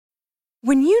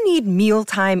When you need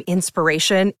mealtime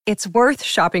inspiration, it's worth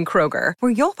shopping Kroger,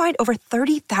 where you'll find over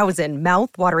 30,000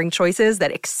 mouth-watering choices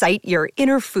that excite your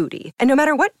inner foodie. And no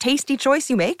matter what tasty choice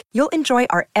you make, you'll enjoy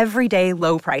our everyday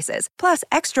low prices, plus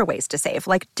extra ways to save,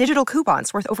 like digital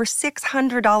coupons worth over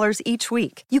 $600 each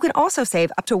week. You can also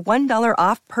save up to $1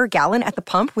 off per gallon at the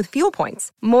pump with fuel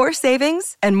points. More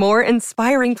savings and more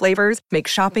inspiring flavors make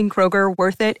shopping Kroger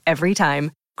worth it every time.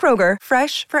 Kroger,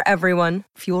 fresh for everyone.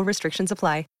 Fuel restrictions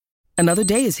apply. Another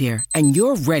day is here, and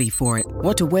you're ready for it.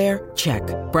 What to wear? Check.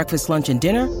 Breakfast, lunch, and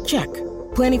dinner? Check.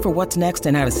 Planning for what's next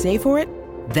and how to save for it?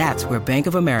 That's where Bank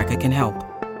of America can help.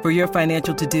 For your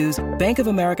financial to-dos, Bank of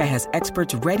America has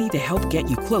experts ready to help get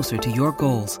you closer to your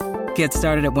goals. Get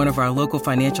started at one of our local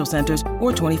financial centers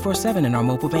or 24/7 in our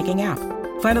mobile banking app.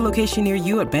 Find a location near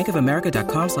you at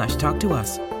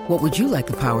bankofamerica.com/talktous. What would you like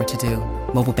the power to do?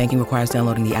 Mobile banking requires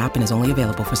downloading the app and is only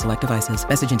available for select devices.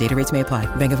 Message and data rates may apply.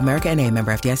 Bank of America N.A.,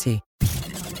 member FDIC.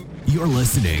 You're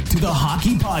listening to the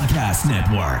Hockey Podcast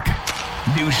Network.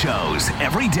 New shows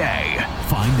every day.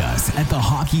 Find us at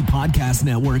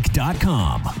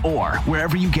thehockeypodcastnetwork.com or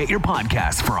wherever you get your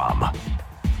podcasts from.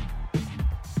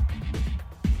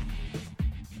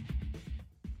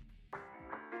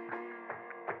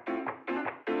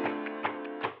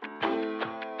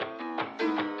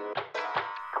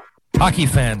 Hockey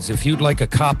fans, if you'd like a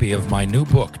copy of my new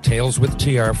book, Tales with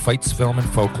TR, Fights, Film, and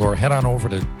Folklore, head on over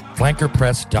to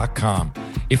flankerpress.com.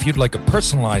 If you'd like a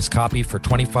personalized copy for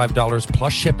 $25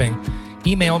 plus shipping,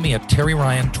 email me at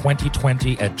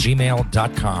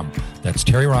terryryan2020@gmail.com. That's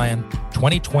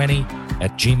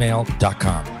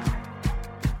terryryan2020@gmail.com.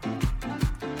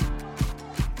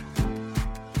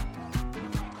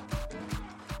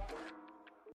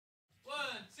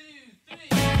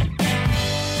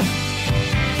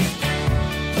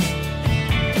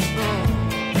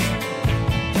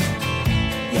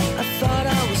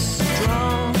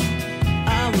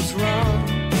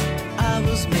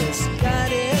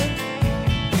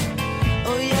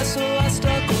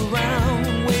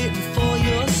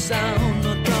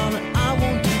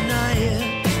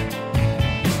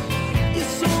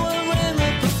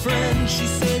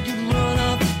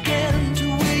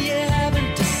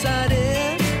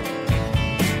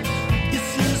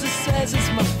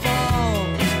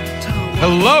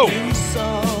 Hello.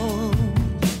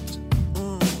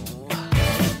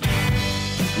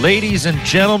 Ladies and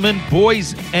gentlemen,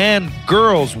 boys and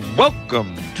girls,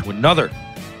 welcome to another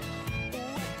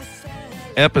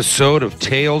episode of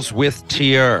Tales with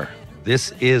TR.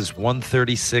 This is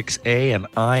 136A, and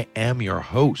I am your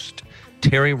host,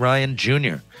 Terry Ryan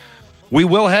Jr. We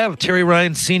will have Terry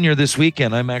Ryan Sr. this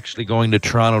weekend. I'm actually going to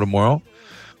Toronto tomorrow,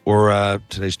 or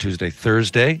today's Tuesday,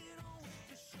 Thursday.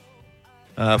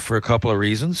 For a couple of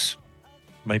reasons.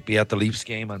 Might be at the Leafs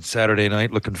game on Saturday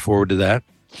night. Looking forward to that.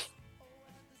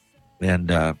 And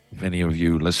if any of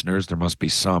you listeners, there must be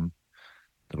some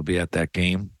that'll be at that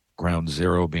game. Ground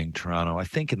zero being Toronto. I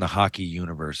think in the hockey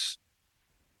universe,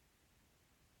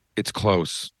 it's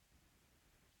close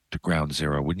to ground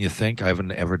zero. Wouldn't you think? I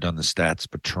haven't ever done the stats,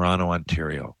 but Toronto,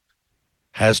 Ontario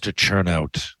has to churn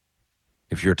out,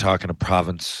 if you're talking a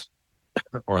province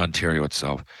or Ontario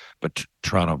itself, but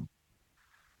Toronto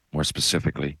more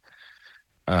specifically,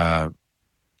 players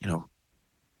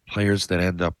that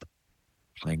end up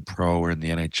playing pro or in the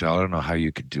NHL. I don't know how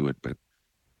you could do it, but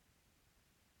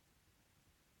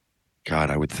God,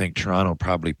 I would think Toronto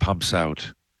probably pumps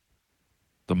out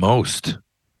the most.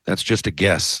 That's just a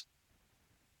guess.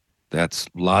 That's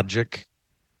logic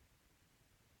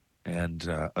and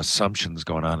assumptions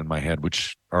going on in my head,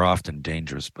 which are often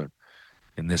dangerous, but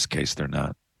in this case, they're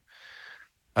not.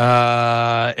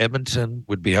 Edmonton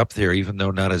would be up there, even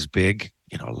though not as big.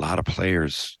 A lot of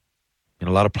players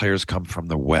come from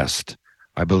the West.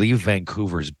 I believe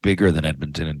Vancouver is bigger than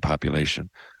Edmonton in population,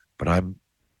 but I'm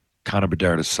Connor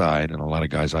Bedard aside, and a lot of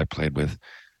guys I played with,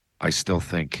 I still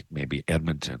think maybe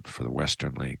Edmonton for the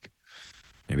Western League.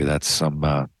 Maybe that's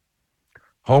some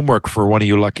homework for one of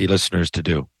you lucky listeners to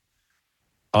do.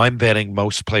 I'm betting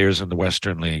most players in the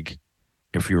Western League,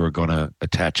 if you were going to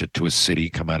attach it to a city,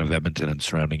 come out of Edmonton and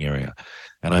surrounding area.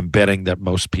 And I'm betting that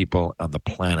most people on the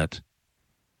planet,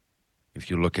 if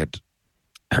you look at,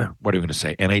 what are you going to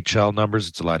say, NHL numbers,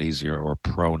 it's a lot easier, or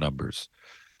pro numbers.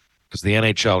 Because the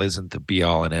NHL isn't the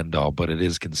be-all and end-all, but it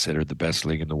is considered the best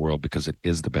league in the world because it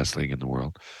is the best league in the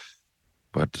world.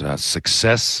 But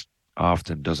success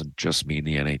often doesn't just mean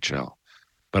the NHL.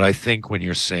 But I think when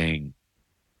you're saying,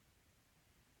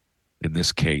 in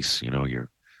this case,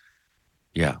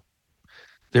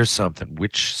 there's something.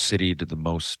 Which city do the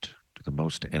most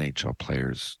NHL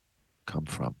players come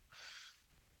from?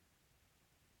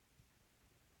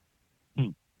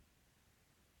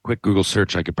 quick Google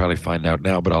search, I could probably find out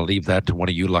now, but I'll leave that to one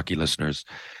of you lucky listeners.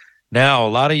 Now, a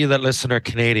lot of you that listen are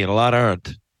Canadian, a lot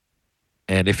aren't.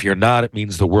 And if you're not, it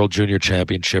means the World Junior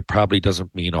Championship probably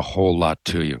doesn't mean a whole lot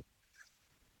to you.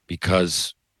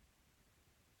 Because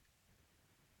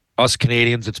us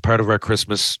Canadians, it's part of our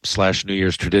Christmas/New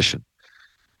Year's tradition.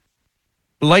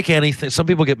 Like anything, some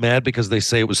people get mad because they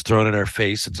say it was thrown in our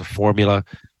face. It's a formula.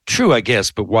 True, I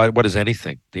guess, but why? What is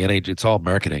anything? The NH, it's all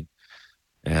marketing.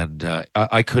 And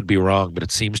I could be wrong, but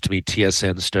it seems to me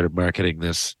TSN started marketing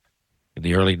this in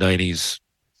the early 90s,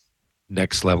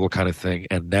 next level kind of thing.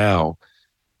 And now,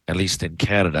 at least in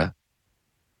Canada,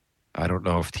 I don't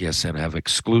know if TSN have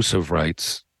exclusive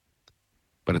rights,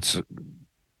 but it's,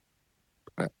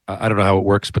 I don't know how it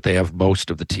works, but they have most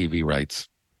of the TV rights,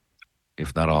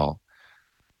 if not all.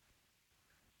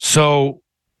 So,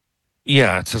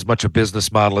 yeah, it's as much a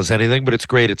business model as anything, but it's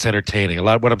great. It's entertaining.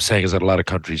 What I'm saying is that a lot of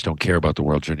countries don't care about the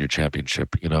World Junior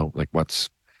Championship. You know, like what's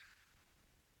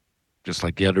just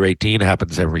like the under 18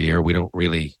 happens every year. We don't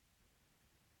really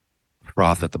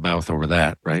froth at the mouth over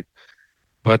that, right?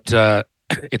 But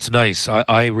it's nice.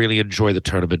 I really enjoy the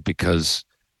tournament because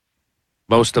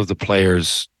most of the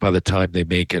players, by the time they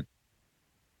make it,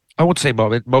 I won't say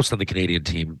most on the Canadian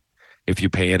team, if you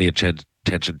pay any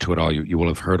attention to it all, you will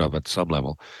have heard of at some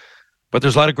level. But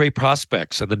there's a lot of great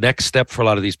prospects, and the next step for a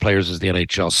lot of these players is the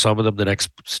NHL. Some of them, the next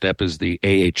step is the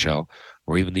AHL,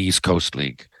 or even the East Coast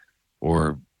League,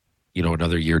 or, you know,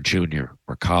 another year junior,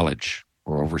 or college,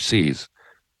 or overseas.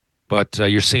 But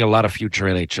you're seeing a lot of future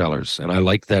NHLers, and I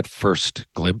like that first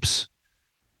glimpse.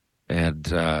 And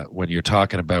when you're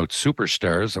talking about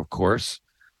superstars, of course,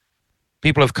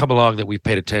 people have come along that we've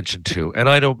paid attention to. And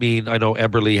I know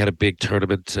Eberle had a big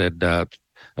tournament and a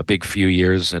big few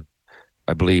years, and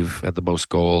I believe had the most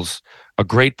goals. A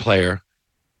great player,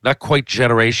 not quite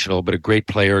generational, but a great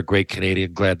player, a great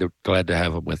Canadian. Glad to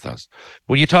have him with us.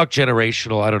 When you talk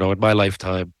generational, I don't know, in my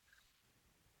lifetime,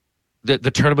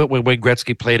 the tournament when Wayne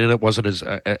Gretzky played in it wasn't as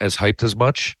hyped as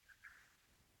much.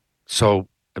 So,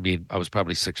 I mean, I was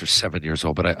probably 6 or 7 years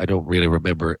old, but I don't really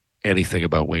remember anything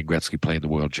about Wayne Gretzky playing the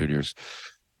World Juniors.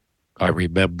 I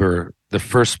remember the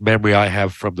first memory I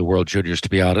have from the World Juniors, to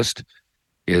be honest,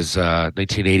 is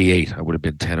 1988. I would have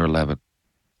been 10 or 11.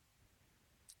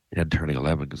 And turning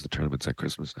 11 because the tournament's at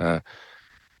Christmas.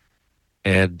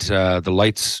 And the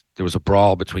lights, there was a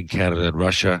brawl between Canada and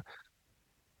Russia.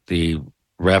 The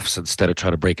refs, instead of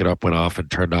trying to break it up, went off and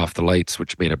turned off the lights,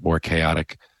 which made it more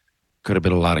chaotic. Could have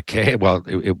been a lot of chaos. Well,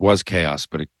 it was chaos,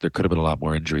 but there could have been a lot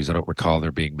more injuries. I don't recall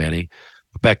there being many.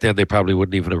 But back then, they probably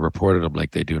wouldn't even have reported them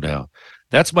like they do now.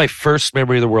 That's my first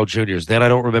memory of the World Juniors. Then I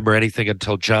don't remember anything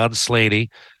until John Slaney,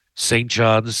 St.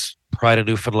 John's, Pride of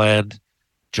Newfoundland.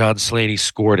 John Slaney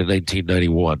scored in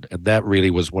 1991. And that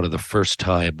really was one of the first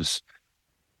times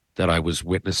that I was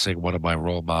witnessing one of my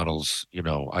role models. You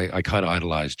know, I kind of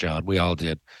idolized John. We all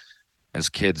did as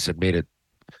kids. It made it,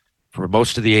 for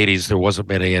most of the 80s, there wasn't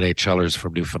many NHLers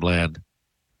from Newfoundland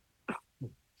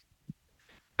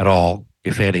at all,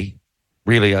 if any.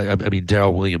 Really, I mean,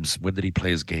 Darryl Williams, when did he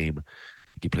play his game?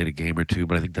 He played a game or two,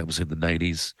 but I think that was in the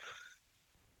 90s.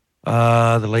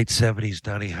 The late 70s,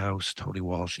 Donnie House, Tony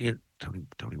Walsh,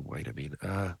 Tony White, I mean.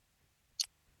 I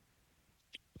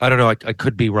don't know, I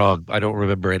could be wrong. I don't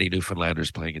remember any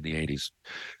Newfoundlanders playing in the 80s.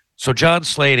 So John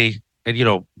Slaney, and, you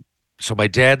know, so my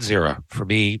dad's era, for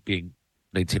me, being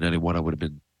 1991, I would have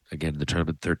been, again, in the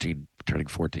tournament, 13, turning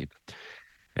 14.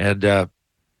 And I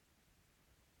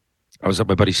was at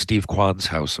my buddy Steve Kwan's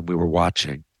house, and we were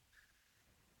watching.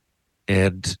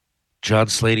 And John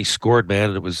Slaney scored,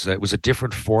 man, and it was a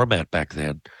different format back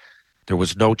then. There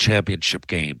was no championship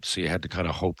game, so you had to kind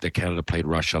of hope that Canada played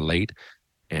Russia late,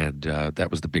 and that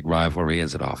was the big rivalry,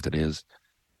 as it often is.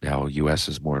 Now U.S.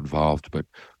 is more involved, but,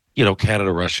 you know,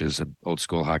 Canada-Russia is an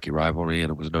old-school hockey rivalry, and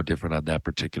it was no different on that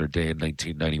particular day in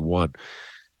 1991.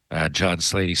 John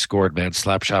Slaney scored, man,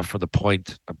 slap shot from the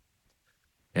point,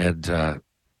 and kind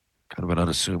of an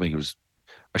unassuming, it was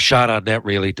a shot on net,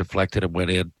 really, deflected and went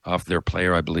in off their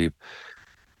player, I believe.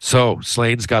 So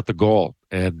Slane's got the goal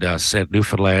and sent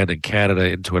Newfoundland and Canada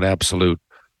into an absolute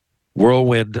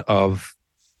whirlwind of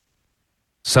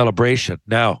celebration.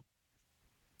 Now,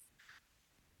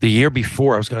 the year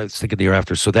before, I was thinking the year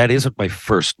after, so that isn't my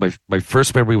first. My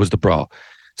first memory was the brawl.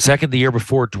 Second, the year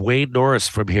before, Dwayne Norris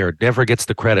from here never gets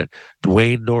the credit.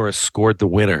 Dwayne Norris scored the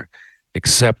winner.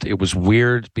 Except it was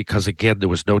weird because, again, there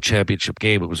was no championship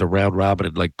game. It was a round robin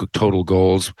and like total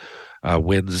goals,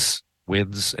 wins,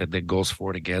 and then goals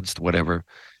for and against, whatever.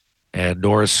 And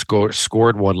Norris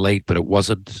scored one late, but it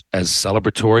wasn't as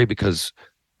celebratory because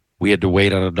we had to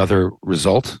wait on another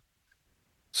result.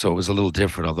 So it was a little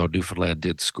different, although Newfoundland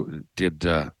did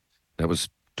That was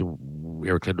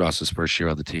Eric Lindros's first year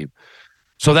on the team.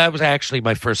 So that was actually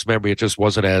my first memory. It just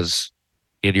wasn't as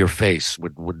in your face.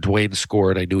 When Dwayne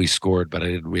scored, I knew he scored, but I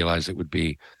didn't realize it would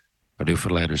be a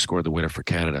Newfoundlander scored the winner for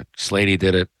Canada. Slaney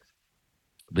did it.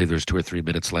 Maybe there was 2 or 3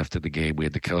 minutes left in the game. We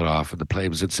had to kill it off, and the play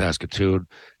was in Saskatoon.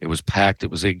 It was packed.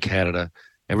 It was in Canada.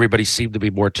 Everybody seemed to be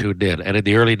more tuned in. And in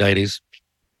the early 90s,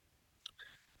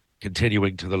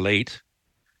 continuing to the late,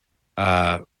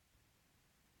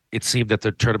 it seemed that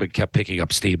the tournament kept picking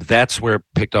up steam. That's where it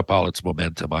picked up all its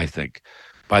momentum, I think.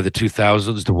 By the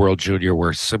 2000s, the World Junior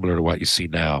were similar to what you see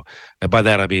now. And by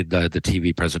that, I mean the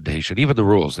TV presentation, even the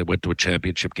rules. They went to a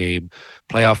championship game,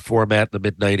 playoff format in the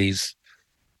mid-90s,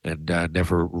 and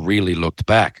never really looked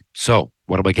back. So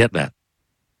what am I getting at?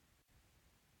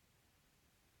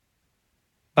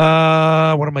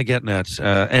 What am I getting at?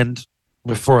 And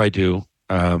before I do,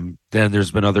 then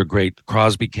there's been other great.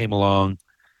 Crosby came along.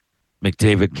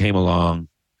 McDavid came along.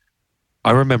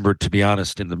 I remember, to be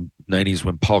honest, in the 90s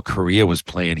when Paul Kariya was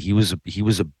playing, he was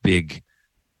a big,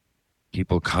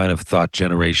 people kind of thought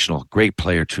generational. Great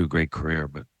player too, great career,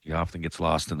 but he often gets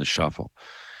lost in the shuffle.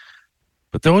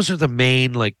 But those are the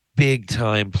main, like,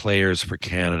 big-time players for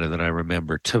Canada that I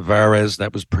remember. Tavares,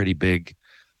 that was pretty big.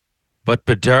 But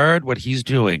Bedard, what he's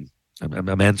doing,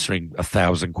 I'm answering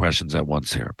 1,000 questions at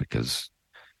once here because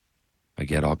I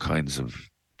get all kinds of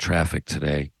traffic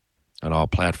today on all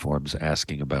platforms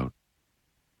asking about,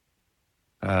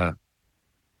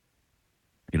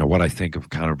 what I think of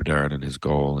Connor Bedard and his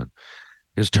goal and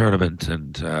his tournament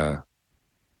and, all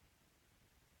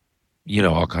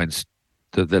kinds.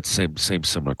 That same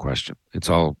similar question. It's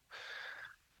all,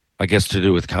 I guess, to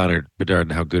do with Connor Bedard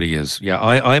and how good he is. Yeah,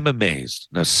 I'm amazed.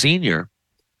 Now, Senior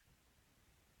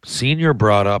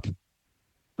brought up,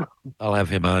 I'll have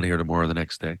him on here tomorrow or the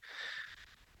next day.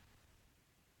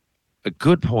 A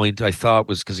good point, I thought,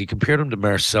 was because he compared him to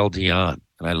Marcel Dion.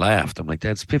 And I laughed. I'm like,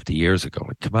 that's 50 years ago.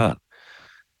 Like, come on.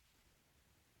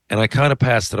 And I kind of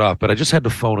passed it off, but I just had to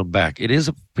phone him back. It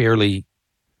is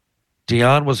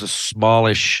Dion was a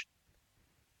smallish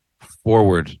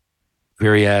forward,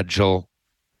 very agile,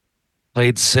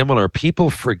 played similar. People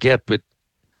forget, but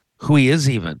who he is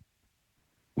even,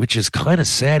 which is kind of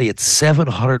sad. He had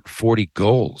 740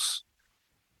 goals.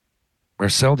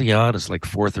 Marcel Dion is like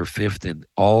 4th or 5th in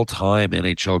all-time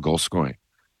NHL goal scoring.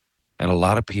 And a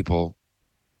lot of people,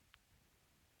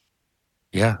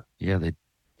 they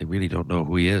really don't know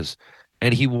who he is.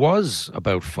 And he was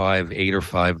about 5'8" or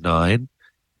 5'9",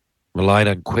 relied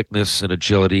on quickness and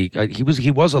agility.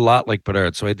 He was a lot like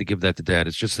Bedard, so I had to give that to Dad.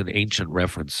 It's just an ancient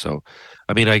reference. So,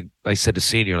 I mean, I said to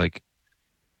Senior, like,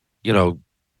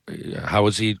 how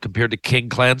is he compared to King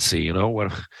Clancy?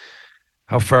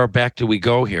 How far back do we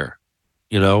go here?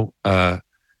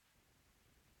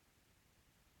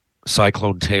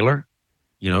 Cyclone Taylor,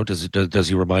 does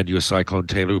he remind you of Cyclone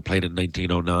Taylor who played in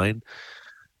 1909?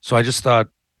 So I just thought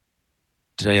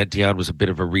Dion was a bit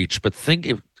of a reach, but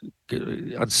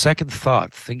on second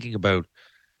thought, thinking about,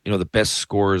 the best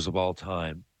scorers of all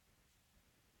time,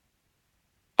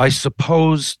 I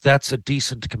suppose that's a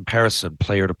decent comparison,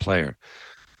 player to player.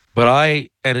 But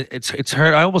it's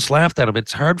hard. I almost laughed at him.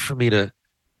 It's hard for me to,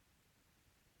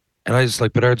 and I was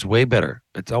like, Bedard's way better.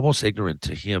 It's almost ignorant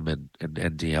to him and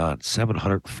Dion.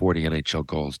 740 NHL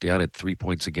goals. Dion had 3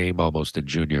 points a game almost in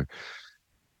junior.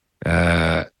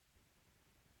 And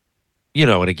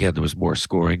again, there was more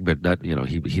scoring, but not,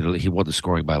 he won the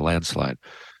scoring by a landslide.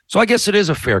 So I guess it is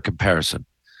a fair comparison.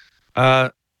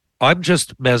 I'm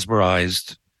just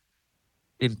mesmerized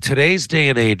in today's day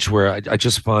and age where I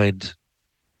just find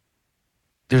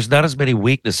there's not as many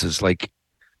weaknesses. Like,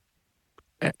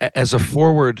 as a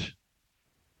forward,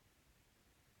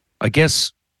 I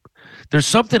guess there's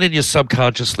something in you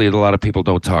subconsciously that a lot of people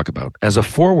don't talk about. As a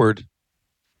forward,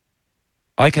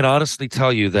 I can honestly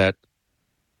tell you that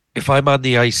if I'm on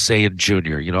the ice, say in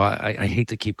junior, I hate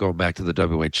to keep going back to the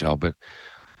WHL, but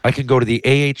I can go to the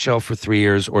AHL for 3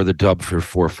 years or the Dub for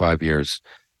 4 or 5 years.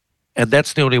 And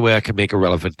that's the only way I can make a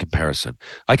relevant comparison.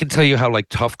 I can tell you how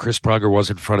tough Chris Pronger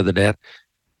was in front of the net,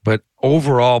 but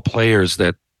overall players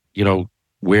that,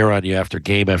 wear on you after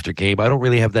game, I don't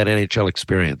really have that NHL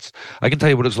experience. I can tell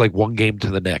you what it's like one game to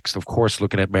the next. Of course,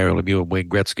 looking at Mario Lemieux and Wayne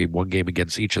Gretzky, one game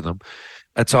against each of them,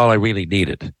 that's all I really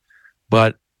needed.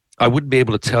 But I wouldn't be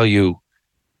able to tell you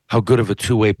how good of a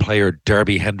two-way player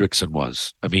Darby Hendrickson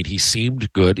was. I mean, he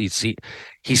seemed good.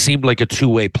 He seemed like a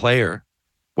two-way player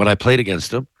when I played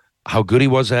against him. How good he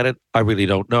was at it, I really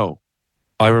don't know.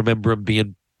 I remember him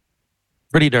being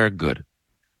pretty darn good.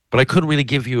 But I couldn't really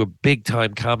give you a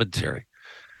big-time commentary.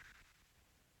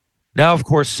 Now, of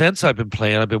course, since I've been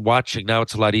playing, I've been watching. Now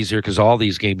it's a lot easier because all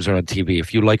these games are on TV.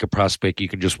 If you like a prospect, you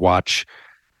can just watch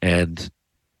and,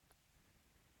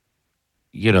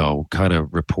 kind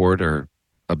of report or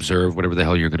observe whatever the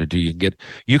hell you're going to do.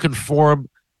 You can form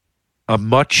a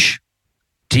much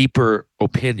deeper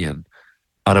opinion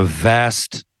on a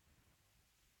vast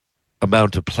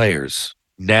amount of players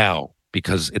now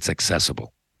because it's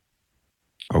accessible.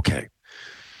 Okay.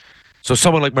 So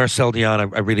someone like Marcel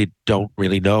Dionne, I really don't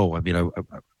really know. I mean,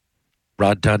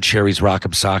 Don Cherry's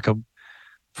Rock'em Sock'em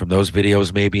from those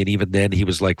videos maybe, and even then he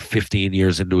was like 15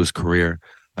 years into his career.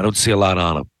 I don't see a lot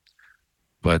on him.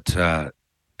 But,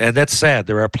 and that's sad.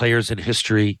 There are players in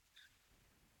history.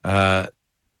 Another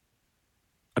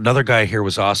guy here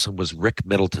was awesome, was Rick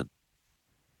Middleton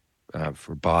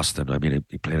for Boston. I mean,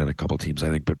 he played on a couple teams, I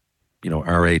think, but,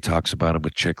 RA talks about him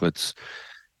with Chicklets.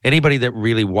 Anybody that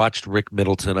really watched Rick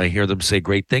Middleton, I hear them say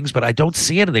great things, but I don't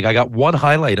see anything. I got one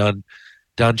highlight on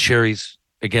Don Cherry's,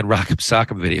 again, Rock'em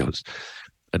Sock'em videos.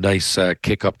 A nice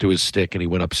kick up to his stick, and he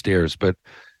went upstairs. But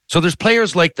so there's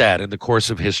players like that in the course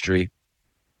of history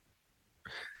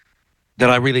that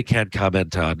I really can't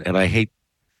comment on. And I hate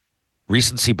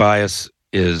recency bias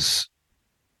is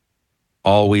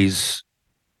always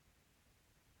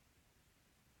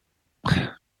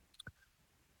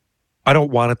I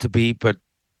don't want it to be, but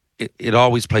it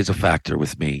always plays a factor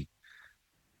with me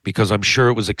because I'm sure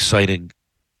it was exciting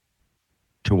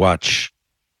to watch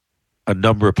a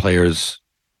number of players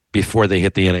before they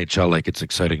hit the NHL like it's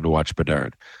exciting to watch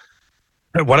Bedard.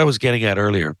 What I was getting at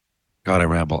earlier, God, I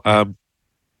ramble.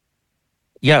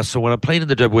 Yeah, so when I'm playing in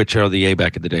the WHL or the A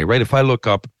back in the day, right, if I look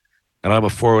up and I'm a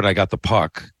forward, I got the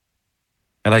puck,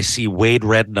 and I see Wade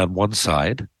Redden on one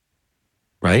side,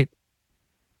 right?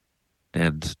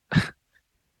 And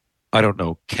I don't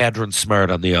know, Kadron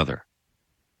Smart on the other.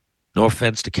 No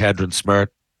offense to Kadron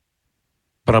Smart,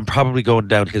 but I'm probably going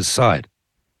down his side,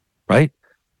 right?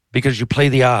 Because you play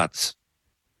the odds.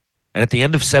 And at the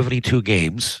end of 72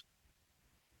 games,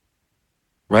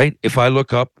 right, if I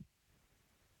look up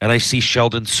and I see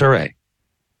Sheldon Surrey,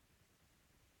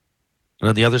 and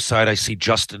on the other side I see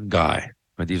Justin Guy,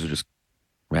 right, these are just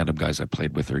random guys I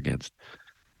played with or against,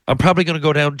 I'm probably going to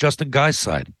go down Justin Guy's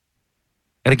side.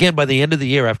 And again, by the end of the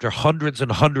year, after hundreds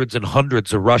and hundreds and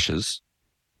hundreds of rushes,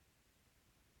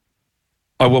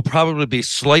 I will probably be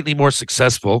slightly more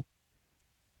successful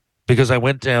because I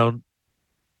went down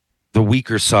the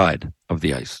weaker side of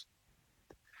the ice.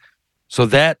 So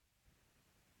that,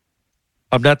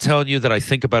 I'm not telling you that I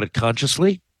think about it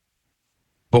consciously,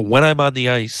 but when I'm on the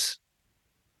ice,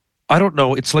 I don't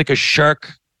know, it's like a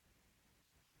shark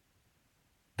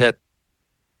that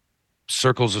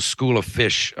circles a school of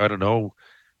fish, I don't know,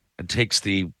 and takes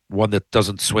the one that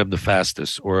doesn't swim the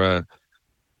fastest, or a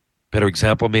better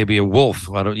example, maybe a wolf,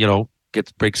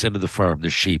 breaks into the farm,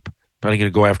 the sheep, probably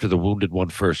going to go after the wounded one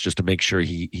first just to make sure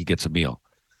he gets a meal.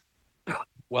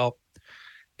 Well,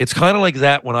 it's kind of like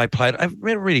that when I played. I've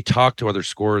never really talked to other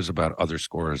scorers about other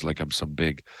scorers like I'm some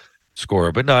big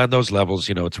scorer, but no, on those levels,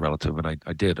 it's relative, and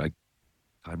I did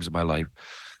times in my life.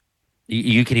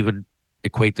 You can even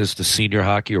equate this to senior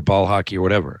hockey or ball hockey or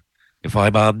whatever. If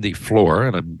I'm on the floor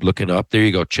and I'm looking up, there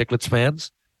you go, Chicklets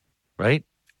fans, right?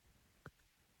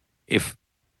 If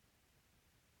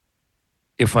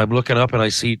I'm looking up and I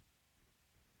see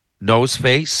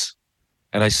Noseface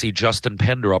and I see Justin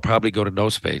Pender, I'll probably go to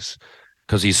Noseface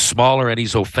because he's smaller and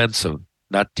he's offensive,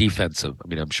 not defensive. I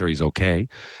mean, I'm sure he's okay.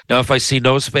 Now, if I see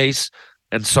Noseface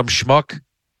and some schmuck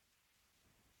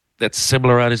that's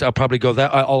similar on his, I'll probably go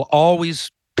that. I'll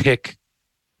always pick,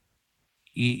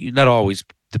 not always,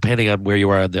 depending on where you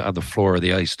are on the floor or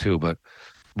the ice too. But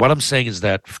what I'm saying is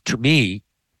that to me,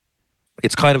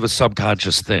 it's kind of a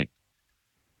subconscious thing.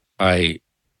 I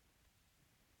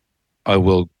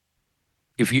will,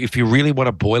 if you really want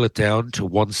to boil it down to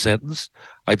one sentence,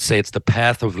 I'd say it's the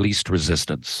path of least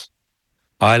resistance.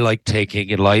 I like taking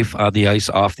in life, on the ice,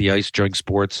 off the ice, during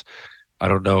sports, I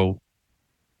don't know,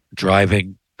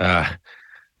 driving,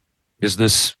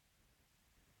 business,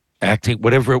 acting,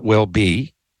 whatever it will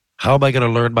be. How am I going to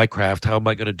learn my craft? How am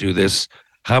I going to do this?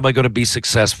 How am I going to be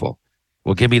successful?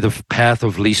 Well, give me the path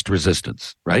of least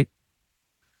resistance, right?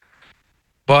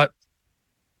 But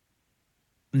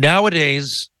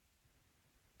nowadays,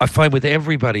 I find with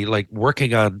everybody, like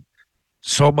working on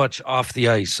so much off the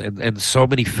ice and so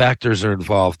many factors are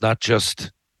involved, not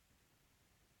just,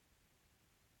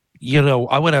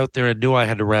 I went out there and knew I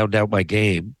had to round out my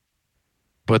game,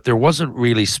 but there wasn't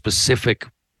really specific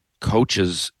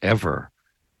coaches ever,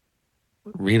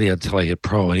 really, until I hit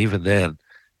pro. And even then,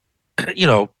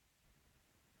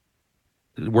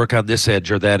 work on this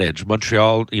edge or that edge.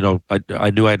 Montreal, I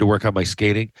knew I had to work on my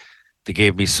skating. They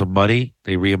gave me some money.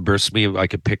 They reimbursed me. I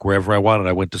could pick wherever I wanted.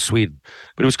 I went to Sweden.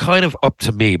 But it was kind of up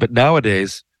to me. But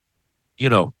nowadays,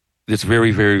 it's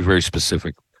very, very, very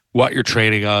specific. What you're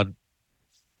training on,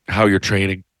 how you're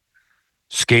training,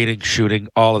 skating, shooting,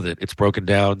 all of it. It's broken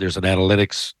down. There's an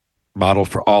analytics model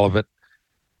for all of it.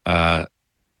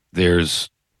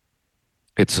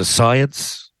 It's a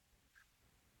science,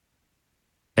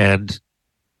 and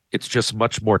it's just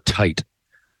much more tight.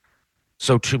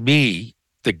 So to me,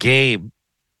 the game,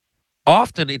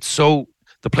 often the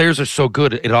players are so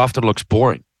good, it often looks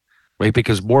boring, right?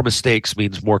 Because more mistakes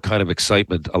means more kind of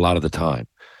excitement a lot of the time,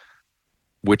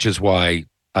 which is why,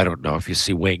 I don't know, if you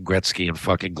see Wayne Gretzky and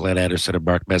fucking Glenn Anderson and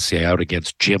Mark Messier out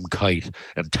against Jim Kite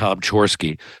and Tom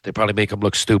Chorsky, they probably make them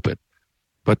look stupid.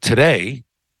 But today,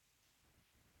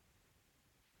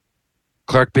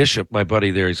 Clark Bishop, my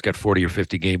buddy there, he's got 40 or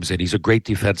 50 games in. He's a great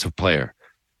defensive player,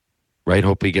 right?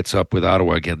 Hope he gets up with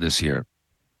Ottawa again this year.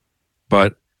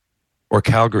 Or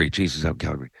Calgary. Jesus, I'm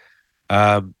Calgary.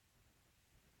 But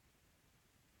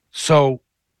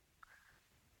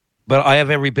I have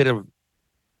every bit of,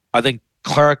 I think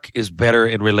Clark is better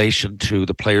in relation to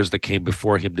the players that came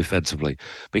before him defensively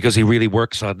because he really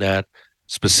works on that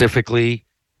specifically.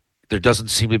 There doesn't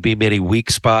seem to be many weak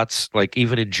spots. Like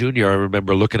even in junior, I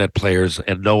remember looking at players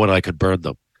and knowing I could burn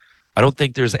them. I don't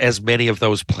think there's as many of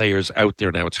those players out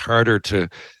there now. It's harder to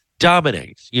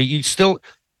dominate. You still,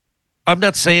 I'm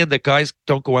not saying that guys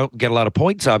don't go out and get a lot of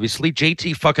points, obviously.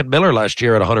 JT fucking Miller last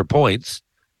year had 100 points,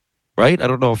 right? I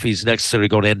don't know if he's necessarily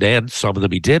going end-to-end. Some of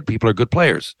them he did. People are good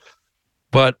players.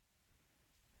 But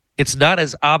it's not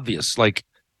as obvious. Like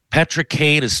Patrick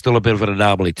Kane is still a bit of an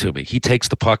anomaly to me. He takes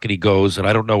the puck and he goes, and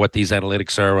I don't know what these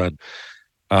analytics are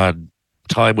on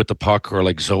time with the puck or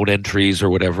like zone entries or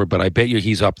whatever, but I bet you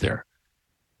he's up there.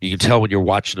 You can tell when you're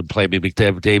watching him play. I mean,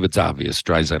 McDavid's obvious,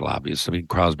 Draisaitl obvious. I mean,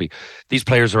 Crosby. These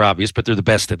players are obvious, but they're the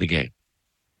best in the game.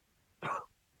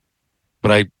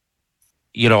 But I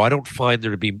don't find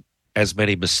there to be as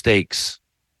many mistakes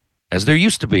as there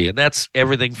used to be. And that's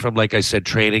everything from, like I said,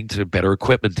 training to better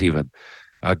equipment even.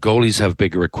 Goalies have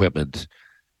bigger equipment.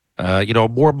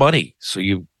 More money. So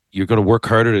you're going to work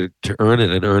harder to earn it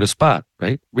and earn a spot,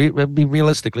 right?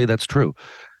 Realistically, that's true.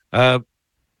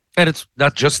 And it's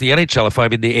not just the NHL. If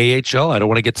I'm in the AHL, I don't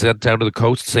want to get sent down to the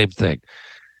coast, same thing.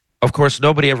 Of course,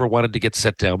 nobody ever wanted to get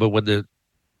set down, but when the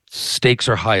stakes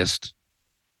are highest,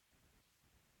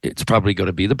 it's probably going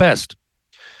to be the best.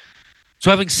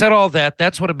 So having said all that,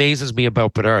 that's what amazes me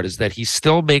about Bedard is that he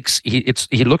still makes, he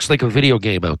looks like a video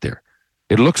game out there.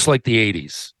 It looks like the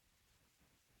 80s.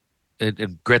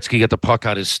 And Gretzky got the puck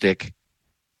on his stick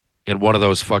in one of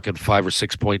those fucking 5 or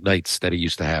 6 point nights that he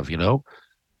used to have,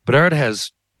 Bedard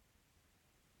has,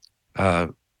 I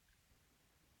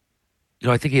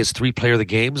think he has 3 player of the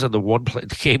games, and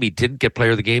the game he didn't get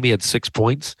player of the game, he had 6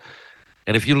 points.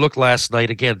 And if you look last night,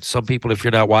 again, some people, if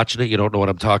you're not watching it, you don't know what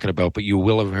I'm talking about, but you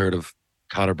will have heard of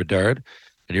Connor Bedard,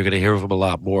 and you're going to hear of him a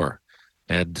lot more.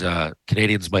 And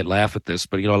Canadians might laugh at this,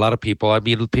 but, a lot of people,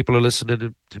 people are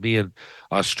listening to me in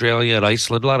Australia and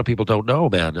Iceland. A lot of people don't know,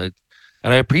 man. And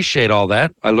I appreciate all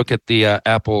that. I look at the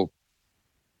Apple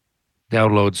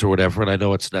downloads or whatever, and I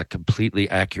know it's not completely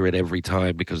accurate every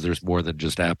time because there's more than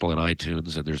just Apple and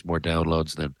iTunes, and there's more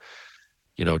downloads than,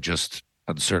 just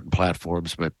on certain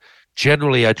platforms. But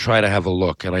generally, I try to have a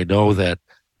look, and I know that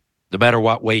no matter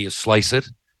what way you slice it,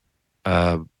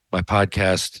 my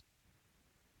podcast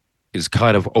is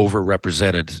kind of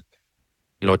overrepresented.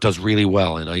 It does really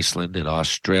well in Iceland, in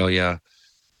Australia,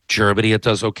 Germany. It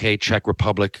does okay. Czech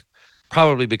Republic,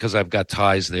 probably because I've got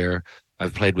ties there.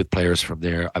 I've played with players from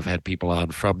there. I've had people on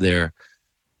from there.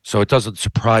 So it doesn't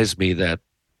surprise me that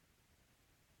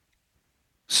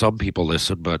some people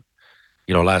listen. But,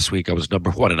 last week I was number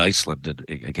 1 in Iceland. And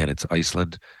again, it's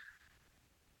Iceland.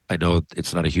 I know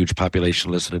it's not a huge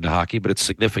population listening to hockey, but it's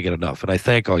significant enough. And I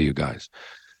thank all you guys.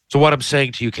 So what I'm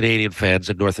saying to you Canadian fans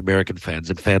and North American fans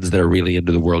and fans that are really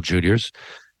into the World Juniors,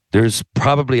 there's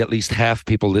probably at least half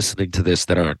people listening to this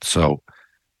that aren't. So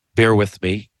bear with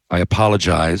me. I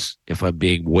apologize if I'm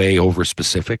being way over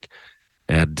specific,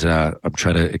 and I'm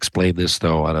trying to explain this,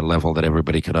 though, on a level that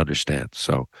everybody can understand.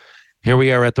 So here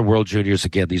we are at the World Juniors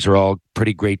again. These are all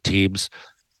pretty great teams,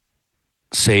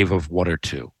 save of 1 or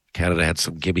 2. Canada had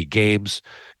some gimme games.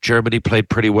 Germany played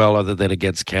pretty well other than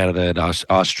against Canada, and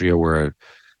Austria were,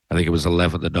 I think it was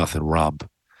 11-0 romp.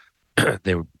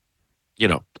 They were,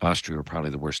 Austria were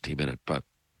probably the worst team in it, but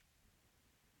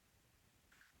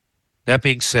that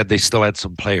being said, they still had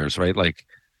some players, right? Like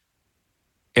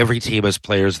every team has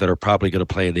players that are probably going to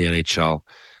play in the NHL.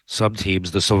 Some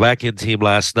teams, the Slovakian team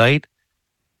last night,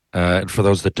 and for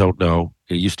those that don't know,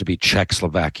 it used to be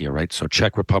Czechoslovakia, right? So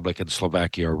Czech Republic and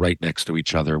Slovakia are right next to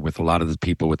each other with a lot of the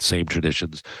people with same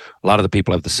traditions. A lot of the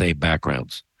people have the same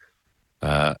backgrounds.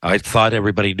 I thought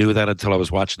everybody knew that until I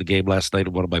was watching the game last night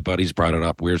and one of my buddies brought it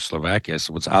up. Where's Slovakia?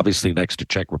 So it's obviously next to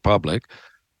Czech Republic,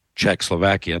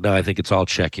 Czechoslovakia. Now I think it's all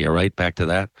Czechia, right? Back to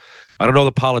that. I don't know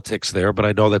the politics there, but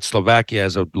I know that Slovakia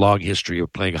has a long history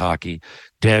of playing hockey,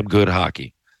 damn good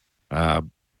hockey.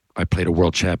 I played a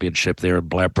world championship there in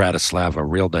Bratislava,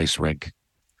 real nice rink.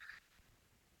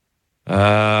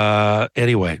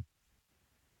 Anyway,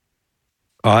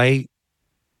 I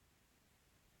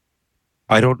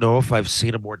don't know if I've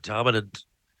seen a more dominant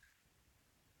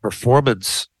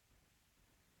performance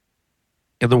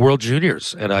in the World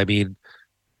Juniors. And I mean,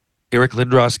 Eric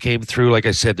Lindros came through. Like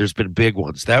I said, there's been big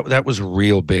ones. That was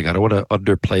real big. I don't want to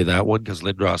underplay that one because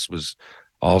Lindros was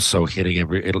also hitting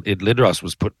Lindros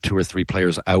was putting 2 or 3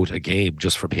 players out a game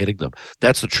just from hitting them.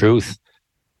 That's the truth.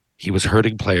 He was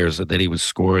hurting players and then he was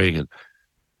scoring. And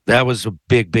that was a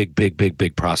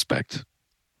big prospect.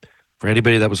 For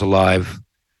anybody that was alive,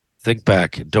 think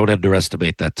back and don't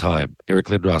underestimate that time. Eric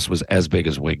Lindros was as big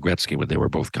as Wayne Gretzky when they were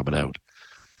both coming out.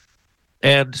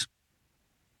 And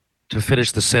to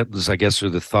finish the sentence, I guess, or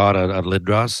the thought on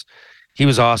Lindros, he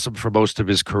was awesome for most of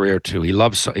his career, too. He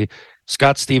loves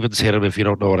Scott Stevens hit him. If you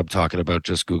don't know what I'm talking about,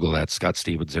 just Google that. Scott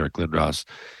Stevens, Eric Lindros.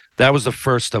 That was the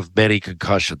first of many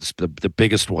concussions, the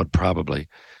biggest one probably,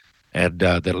 and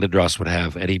that Lindros would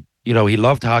have. And he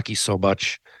loved hockey so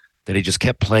much that he just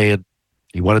kept playing.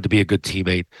 He wanted to be a good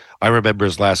teammate. I remember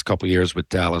his last couple of years with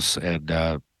Dallas and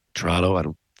Toronto. I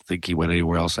don't think he went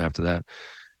anywhere else after that.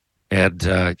 And,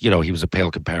 he was a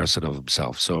pale comparison of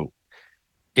himself. So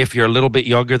if you're a little bit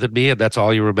younger than me and that's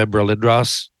all you remember of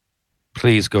Lindros,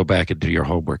 please go back and do your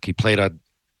homework. He played on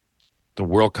the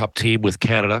World Cup team with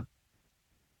Canada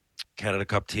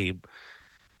Cup team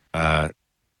in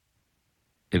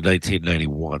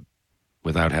 1991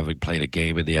 without having played a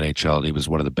game in the NHL. And he was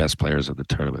one of the best players in the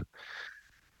tournament.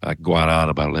 I can go on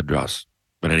about Lindros.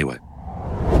 But anyway.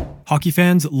 Hockey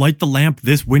fans, light the lamp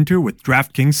this winter with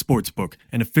DraftKings Sportsbook,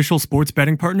 an official sports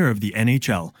betting partner of the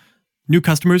NHL. New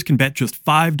customers can bet just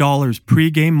 $5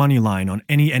 pre-game money line on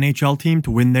any NHL team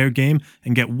to win their game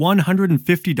and get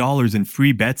 $150 in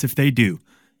free bets if they do.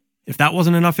 If that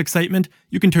wasn't enough excitement,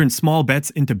 you can turn small bets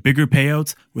into bigger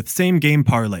payouts with same-game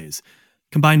parlays.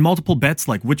 Combine multiple bets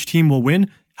like which team will win,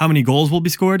 how many goals will be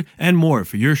scored, and more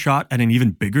for your shot at an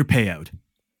even bigger payout.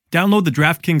 Download the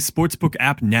DraftKings Sportsbook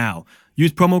app now.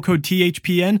 Use promo code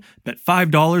THPN, bet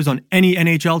 $5 on any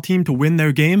NHL team to win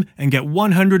their game, and get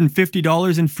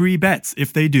 $150 in free bets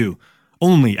if they do.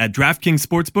 Only at DraftKings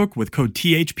Sportsbook with code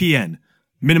THPN.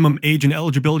 Minimum age and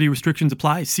eligibility restrictions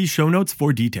apply. See show notes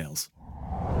for details.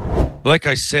 Like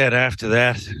I said, after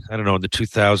that, I don't know, in the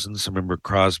 2000s, I remember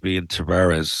Crosby and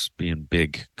Tavares being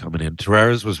big coming in.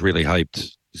 Tavares was really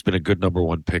hyped. He's been a good number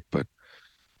 1 pick, but,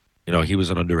 he was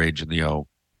an underage in the O.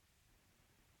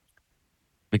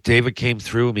 McDavid came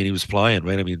through. I mean, he was flying,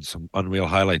 right? I mean, some unreal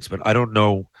highlights, but I don't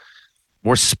know,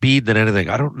 more speed than anything.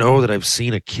 I don't know that I've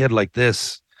seen a kid like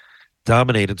this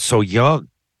dominated so young,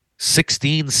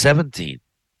 16, 17.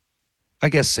 I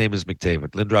guess same as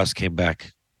McDavid. Lindros came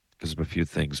back because of a few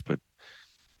things, but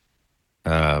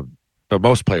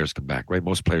most players come back, right?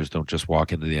 Most players don't just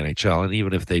walk into the NHL, and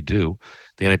even if they do,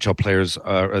 the NHL players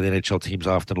or the NHL teams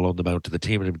often loan them out to the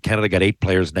team. And Canada got 8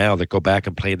 players now that go back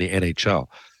and play in the NHL.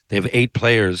 They have 8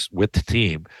 players with the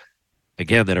team,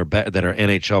 again, that are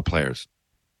NHL players.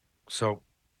 So,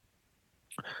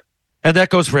 and that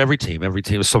goes for every team. Every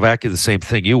team. Slovakia, the same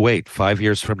thing. You wait 5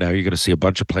 years from now, you're going to see a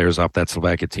bunch of players off that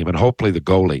Slovakia team, and hopefully the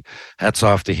goalie. Hats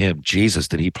off to him. Jesus,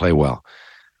 did he play well?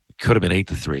 It could have been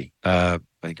 8-3. I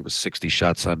think it was 60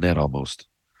 shots on net almost.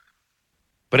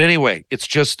 But anyway,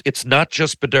 it's not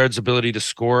just Bedard's ability to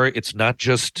score. It's not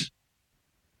just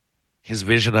his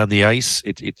vision on the ice.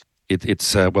 It's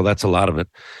that's a lot of it.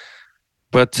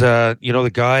 But,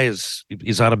 the guy is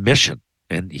on a mission.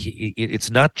 And it's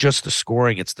not just the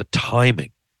scoring, it's the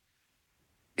timing.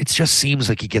 It just seems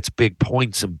like he gets big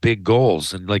points and big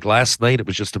goals. And like last night, it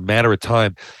was just a matter of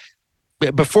time.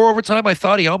 Before overtime, I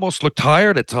thought he almost looked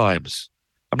tired at times.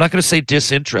 I'm not going to say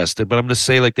disinterested, but I'm going to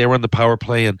say like they were on the power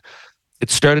play and it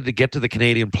started to get to the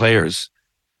Canadian players.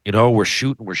 We're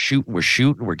shooting.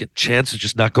 We're getting chances,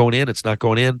 just not going in. It's not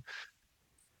going in.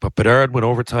 But Bedard, when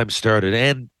overtime started,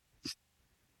 and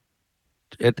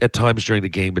at times during the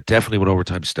game, but definitely when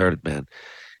overtime started, man,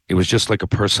 it was just like a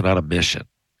person on a mission.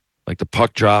 Like the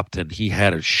puck dropped and he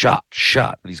had a shot,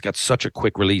 and he's got such a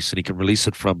quick release, and he can release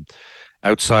it from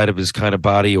outside of his kind of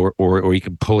body, or he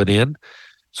can pull it in.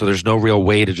 So there's no real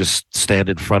way to just stand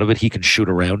in front of it. He can shoot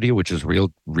around you, which is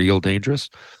real dangerous.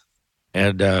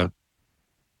 And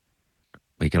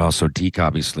we can also deke,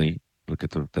 obviously, look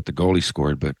at the goalie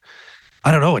scored. But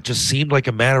I don't know. It just seemed like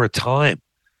a matter of time.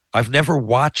 I've never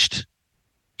watched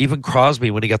even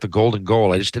Crosby when he got the golden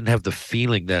goal. I just didn't have the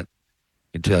feeling that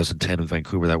in 2010 in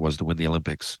Vancouver, that was to win the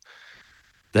Olympics.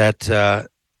 That,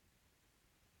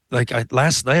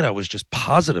 last night I was just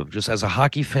positive, just as a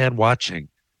hockey fan watching,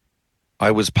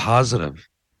 I was positive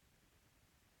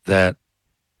that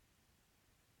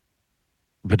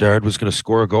Bedard was going to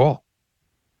score a goal.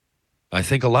 I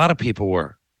think a lot of people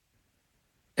were.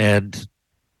 And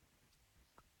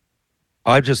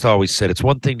I've just always said it's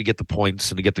one thing to get the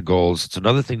points and to get the goals. It's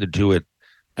another thing to do it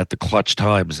at the clutch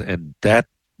times, and that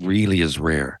really is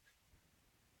rare.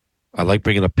 I like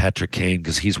bringing up Patrick Kane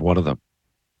because he's one of them.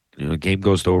 You know, the game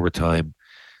goes to overtime.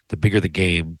 The bigger the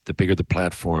game, the bigger the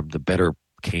platform, the better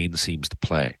Kane seems to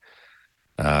play.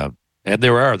 And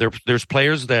there's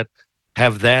players that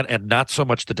have that and not so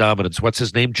much the dominance. What's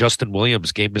his name? Justin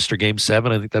Williams, Mr. Game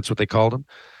 7. I think that's what they called him.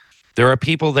 There are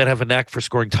people that have a knack for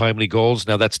scoring timely goals.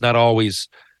 Now, that's not always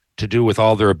to do with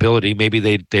all their ability. Maybe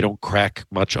they don't crack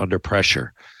much under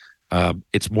pressure.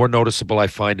 It's more noticeable, I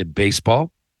find, in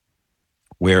baseball,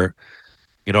 where,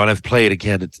 you know, and I've played,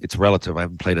 again, it's relative. I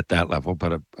haven't played at that level,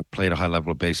 but I've played a high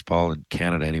level of baseball in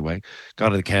Canada anyway.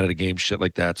 Gone to the Canada games, shit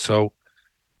like that. So,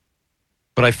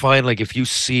 but I find, like, if you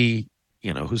see,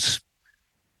 you know, who's,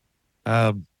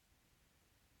 there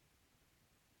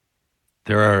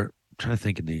are, I'm trying to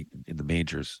think in the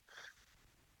majors,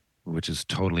 which is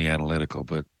totally analytical,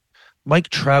 but Mike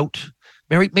Trout,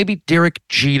 maybe Derek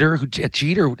Jeter,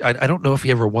 I don't know if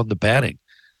he ever won the batting.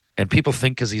 And people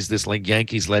think because he's this like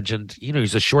Yankees legend, you know,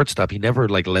 he's a shortstop. He never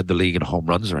like led the league in home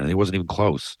runs or anything. He wasn't even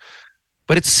close.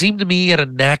 But it seemed to me he had a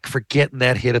knack for getting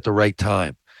that hit at the right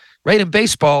time. Right? In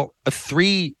baseball, a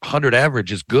 300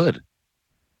 average is good.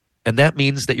 And that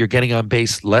means that you're getting on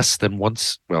base less than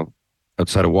once, well,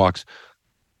 outside of walks.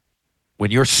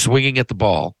 When you're swinging at the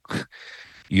ball,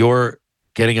 you're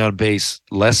getting on base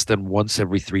less than once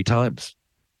every 3 times.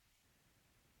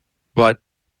 But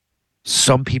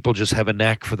some people just have a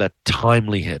knack for that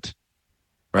timely hit,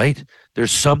 right?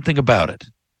 There's something about it.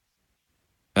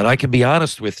 And I can be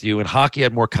honest with you, in hockey I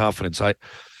had more confidence.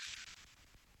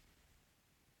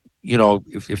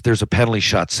 If there's a penalty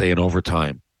shot, say in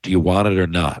overtime, do you want it or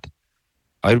not?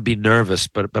 I would be nervous,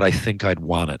 but I think I'd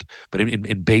want it. But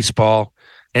in baseball,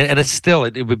 and it's still,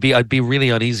 I'd be really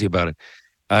uneasy about it.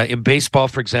 In baseball,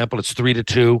 for example, it's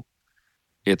 3-2.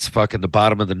 It's fucking the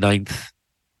bottom of the 9th.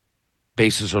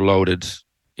 Bases are loaded.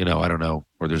 You know, I don't know.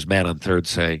 Or there's man on third,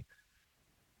 say.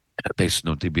 Bases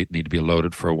don't need to be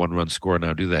loaded for a 1-run score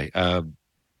now, do they? And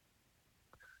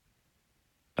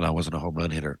I wasn't a home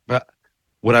run hitter. But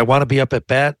would I want to be up at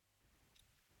bat?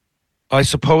 I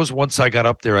suppose once I got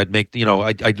up there, I'd make, you know,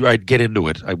 I'd get into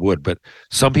it. I would. But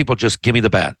some people just give me the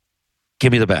bat.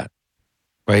 Give me the bat.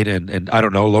 Right? And I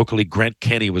don't know, locally, Grant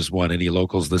Kenny was one. Any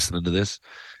locals listening to this?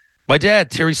 My dad,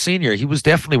 Terry Sr., he was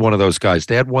definitely one of those guys.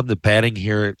 Dad won the batting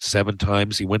here 7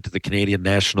 times. He went to the Canadian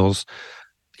Nationals.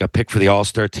 Got picked for the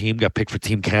All-Star team. Got picked for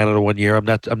Team Canada one year. I'm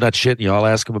not shitting you. I'll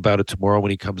ask him about it tomorrow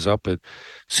when he comes up. But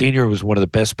Sr. was one of the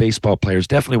best baseball players,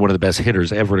 definitely one of the best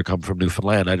hitters ever to come from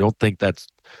Newfoundland. I don't think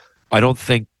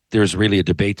there's really a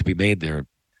debate to be made there.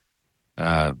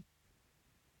 I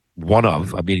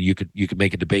mean, you could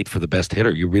make a debate for the best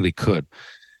hitter. You really could.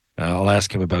 I'll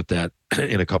ask him about that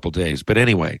in a couple days. But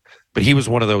anyway, he was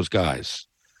one of those guys.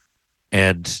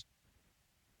 And,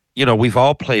 you know, we've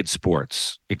all played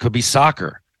sports. It could be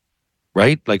soccer,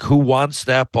 right? Like, who wants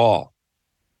that ball?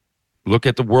 Look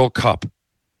at the World Cup,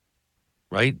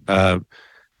 right?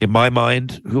 In my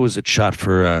mind, who was it shot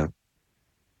for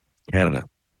Canada?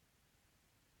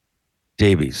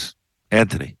 Davies.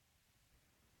 Anthony.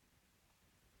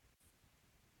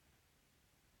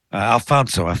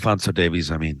 Alfonso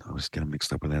Davies. I mean, I was getting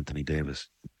mixed up with Anthony Davis.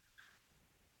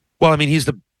 Well, I mean, he's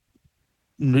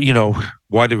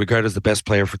widely regarded as the best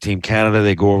player for Team Canada.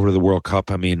 They go over to the World Cup.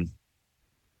 I mean,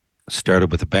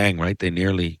 started with a bang, right? They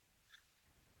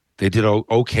did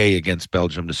okay against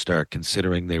Belgium to start,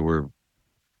 considering they were,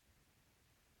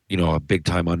 you know, a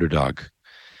big-time underdog.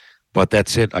 But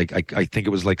that's it. I think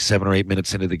it was like 7 or 8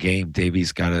 minutes into the game,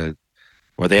 Davies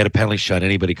they had a penalty shot.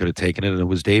 Anybody could have taken it, and it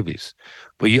was Davies.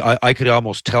 But I could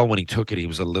almost tell when he took it, he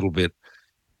was a little bit.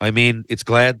 I mean,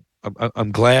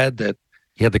 I'm glad that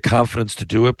he had the confidence to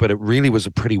do it, but it really was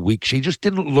a pretty weak. She just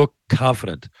didn't look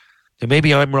confident. And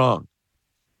maybe I'm wrong,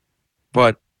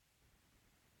 but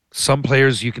some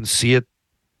players you can see it.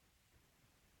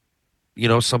 You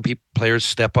know, some players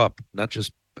step up. Not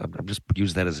just. I'm just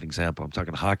using that as an example. I'm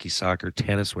talking hockey, soccer,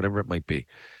 tennis, whatever it might be.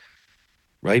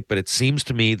 Right? But it seems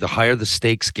to me the higher the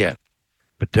stakes get,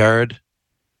 Bedard.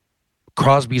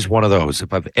 Crosby's one of those.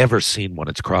 If I've ever seen one,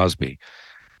 it's Crosby.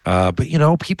 But, you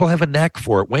know, people have a knack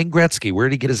for it. Wayne Gretzky, where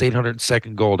did he get his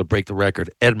 802nd goal to break the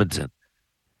record? Edmonton,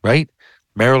 right?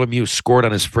 Mario Lemieux scored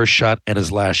on his first shot and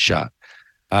his last shot.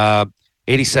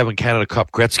 87 Canada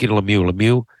Cup, Gretzky to Lemieux.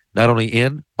 Lemieux, not only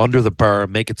in, under the bar,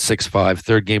 make it 6-5,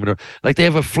 third game in a row. Like, they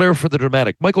have a flair for the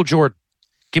dramatic. Michael Jordan,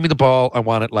 give me the ball, I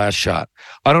want it last shot.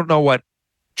 I don't know what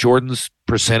Jordan's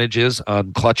percentage is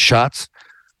on clutch shots,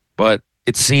 but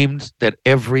it seemed that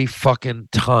every fucking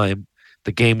time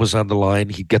the game was on the line,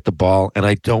 he'd get the ball, and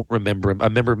I don't remember him. I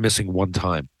remember missing one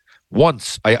time.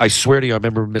 Once. I swear to you, I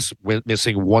remember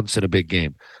missing once in a big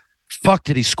game. Fuck,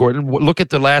 did he score? And look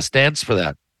at The Last Dance for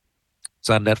that. It's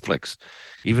on Netflix.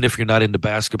 Even if you're not into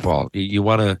basketball, you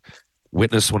want to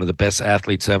witness one of the best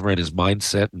athletes ever and his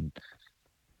mindset and,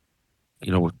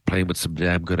 you know, playing with some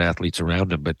damn good athletes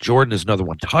around him. But Jordan is another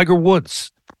one. Tiger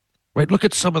Woods, right? Look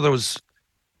at some of those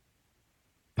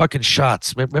fucking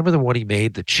shots. Remember the one he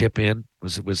made, the chip in?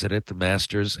 Was it at the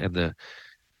Masters? And the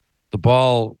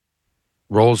ball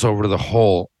rolls over to the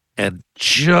hole and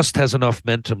just has enough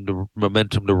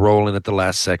momentum to roll in at the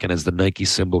last second as the Nike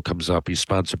symbol comes up. He's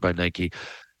sponsored by Nike.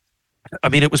 I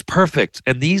mean, it was perfect.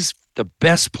 And the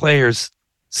best players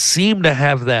seem to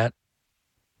have that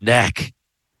knack.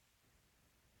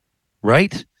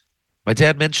 Right? My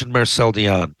dad mentioned Marcel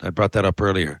Dion. I brought that up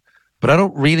earlier. But I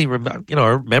don't really remember, I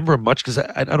remember him much because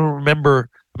I don't remember.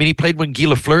 I mean, he played when Guy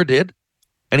Lafleur did,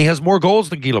 and he has more goals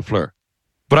than Guy Lafleur.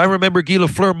 But I remember Guy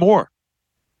Lafleur more.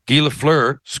 Guy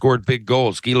Lafleur scored big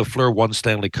goals. Guy Lafleur won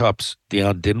Stanley Cups.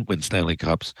 Dion didn't win Stanley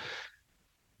Cups.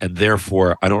 And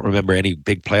therefore, I don't remember any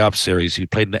big playoff series. He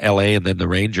played in L.A. and then the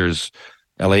Rangers,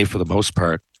 L.A. for the most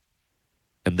part.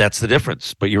 And that's the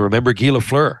difference. But you remember Guy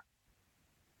Lafleur.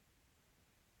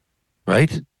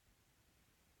 Right?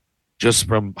 Just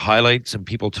from highlights and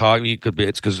people talking,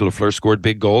 it's because Lafleur scored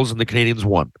big goals and the Canadians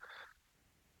won.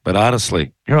 But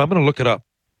honestly, here, I'm going to look it up.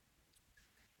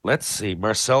 Let's see.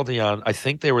 Marcel Dion, I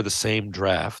think they were the same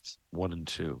draft, 1 and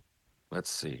 2.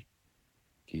 Let's see.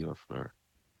 Guy Lafleur.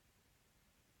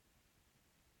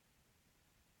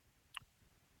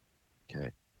 Okay.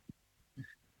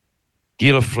 Guy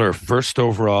Lafleur, first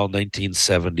overall,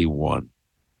 1971.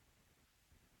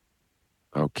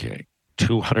 Okay.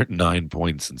 209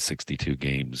 points in 62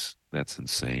 games. That's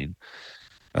insane.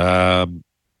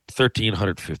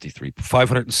 1,353.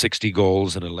 560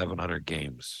 goals in 1,100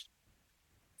 games.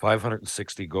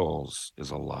 560 goals is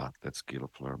a lot. That's Guy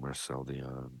Lafleur, Marcel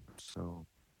Dion. So,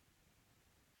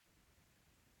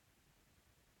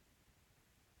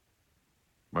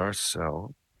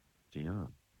 Marcel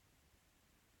Dion.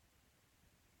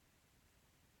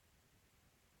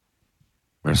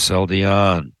 Marcel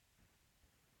Dion.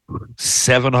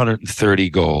 730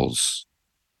 goals.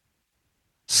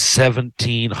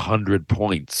 1,700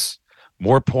 points.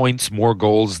 More points, more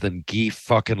goals than Guy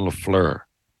fucking Lafleur.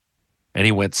 And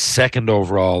he went second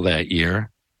overall that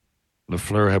year.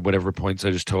 Lafleur had whatever points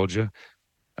I just told you.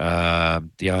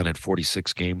 Dion had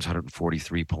 46 games,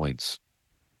 143 points.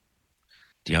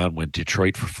 Dion went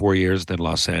Detroit for 4 years, then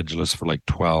Los Angeles for like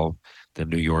 12, then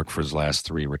New York for his last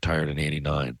 3, retired in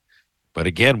 89. But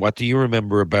again, what do you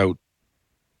remember about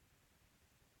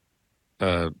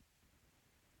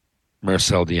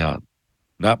Marcel Dion?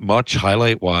 Not much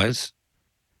highlight-wise.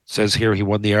 Says here he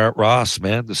won the Art Ross,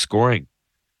 man, the scoring.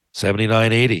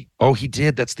 79-80. Oh, he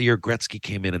did. That's the year Gretzky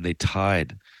came in and they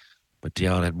tied. But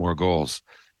Dion had more goals.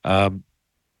 Right?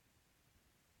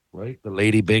 The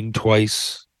Lady Byng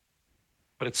twice.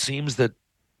 But it seems that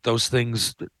those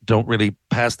things don't really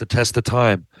pass the test of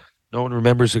time. No one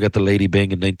remembers who got the Lady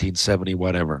Byng in 1970,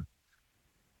 whatever.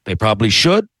 They probably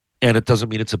should, and it doesn't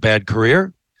mean it's a bad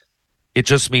career. It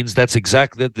just means that's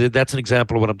an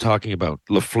example of what I'm talking about.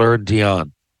 Lafleur and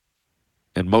Dion.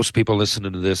 And most people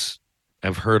listening to this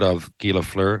have heard of Guy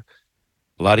Lafleur.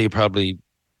 A lot of you probably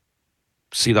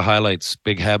see the highlights.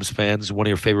 Big Habs fans, one of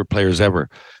your favorite players ever.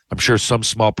 I'm sure some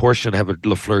small portion have a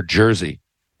Lafleur jersey.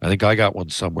 I think I got one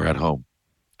somewhere at home,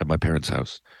 at my parents'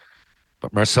 house.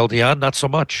 But Marcel Dion, not so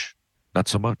much. Not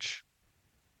so much.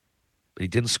 But he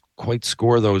didn't quite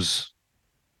score those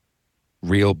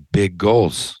real big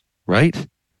goals, right?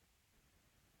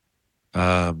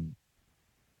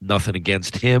 Nothing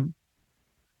against him.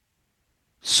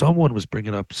 Someone was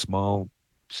bringing up small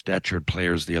statured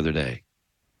players the other day.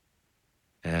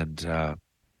 And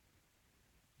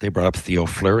they brought up Theo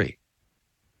Fleury.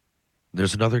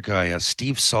 There's another guy,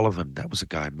 Steve Sullivan. That was a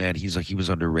guy. Man, he was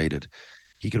underrated.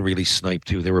 He can really snipe,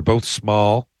 too. They were both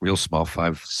small, real small,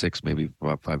 5'6", maybe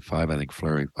 5'5", I think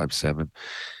Fleury, 5'7".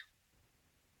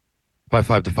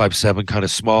 5'5" to 5'7", kind of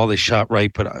small. They shot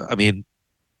right, but, I mean,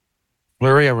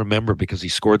 Fleury, I remember because he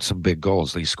scored some big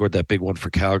goals. He scored that big one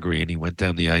for Calgary, and he went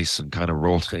down the ice and kind of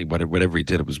rolled. Whatever he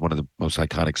did, it was one of the most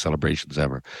iconic celebrations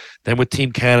ever. Then with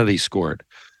Team Canada, he scored.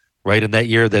 Right in that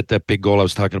year, that big goal I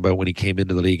was talking about when he came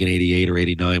into the league in 88 or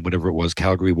 89, whatever it was,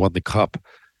 Calgary won the cup.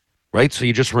 Right? So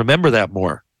you just remember that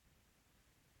more.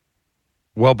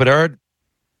 Well, Bedard,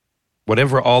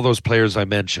 whatever all those players I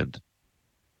mentioned,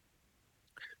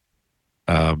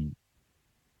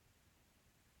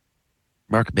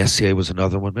 Mark Messier was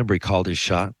another one. Remember, he called his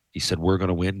shot. He said, we're going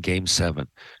to win Game 7,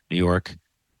 New York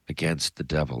against the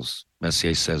Devils.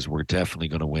 Messier says, we're definitely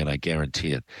going to win. I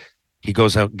guarantee it. He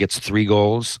goes out and gets 3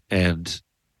 goals, and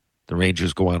the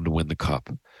Rangers go on to win the cup.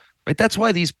 Right? That's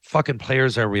why these fucking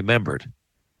players are remembered.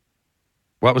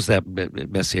 What was that?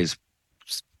 Messier's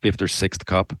 5th or 6th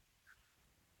cup?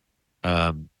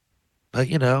 But,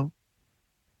 you know,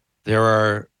 there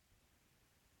are,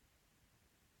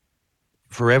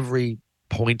 for every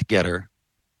point getter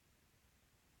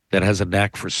that has a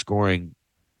knack for scoring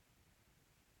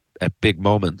at big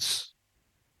moments,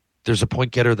 there's a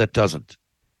point getter that doesn't.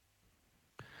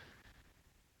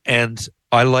 And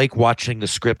I like watching the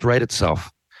script write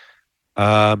itself.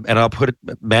 And I'll put it,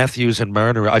 Matthews and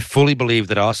Marner. I fully believe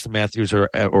that Austin Matthews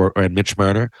and Mitch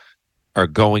Marner are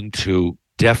going to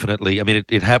definitely. I mean,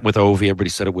 it happened with Ovi. Everybody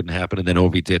said it wouldn't happen, and then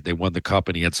Ovi did. They won the cup,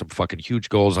 and he had some fucking huge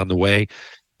goals on the way.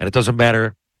 And it doesn't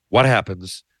matter what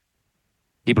happens.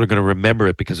 People are going to remember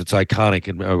it because it's iconic,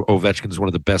 and Ovechkin's one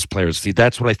of the best players. See,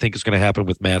 that's what I think is going to happen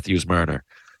with Matthews, Marner.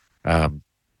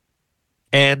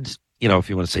 And, you know, if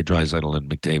you want to say Draisaitl and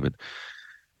McDavid.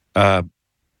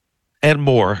 And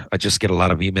more. I just get a lot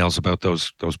of emails about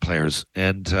those players.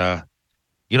 And,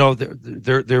 you know,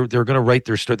 they're going to write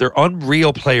their story. They're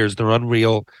unreal players. They're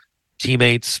unreal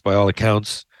teammates, by all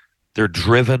accounts. They're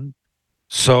driven.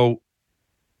 So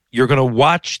you're going to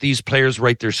watch these players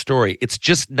write their story. It's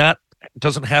just not, it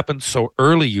doesn't happen so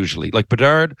early usually. Like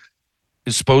Bedard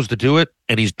is supposed to do it,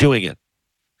 and he's doing it.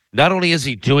 Not only is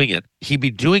he doing it, he'd be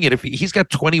doing it if he's got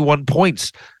 21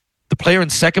 points. The player in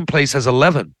second place has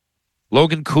 11.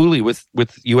 Logan Cooley with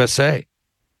USA.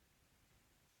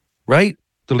 Right?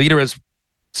 The leader has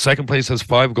second place has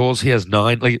 5 goals. He has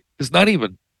 9. Like, it's not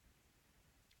even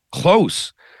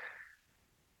close.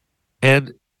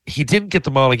 And he didn't get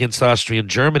them all against Austria and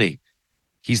Germany.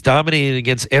 He's dominating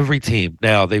against every team.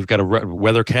 Now, they've got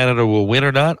whether Canada will win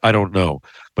or not, I don't know.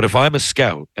 But if I'm a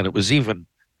scout, and it was even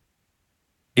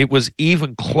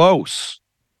close,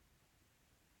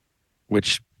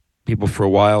 which people for a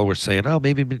while were saying, oh,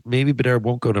 maybe Bedard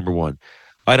won't go number 1.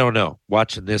 I don't know.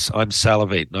 Watching this, I'm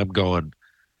salivating. I'm going,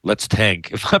 let's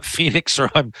tank. If I'm Phoenix or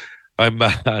I'm I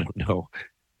don't know,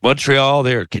 Montreal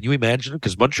there. Can you imagine?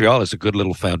 Because Montreal is a good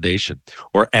little foundation.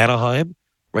 Or Anaheim,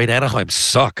 right? Anaheim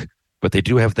suck, but they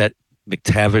do have that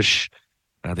McTavish.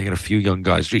 They got a few young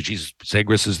guys. Geez,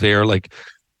 Zegras is there. Like,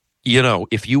 you know,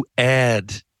 if you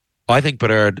add, I think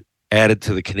Bedard added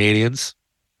to the Canadians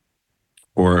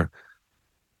or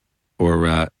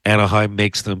Anaheim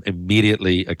makes them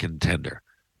immediately a contender.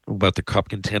 I don't know about the cup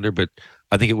contender, but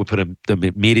I think it would put them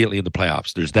immediately in the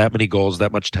playoffs. There's that many goals,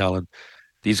 that much talent.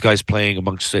 These guys playing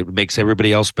amongst it makes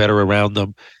everybody else better around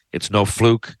them. It's no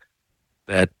fluke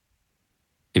that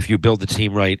if you build the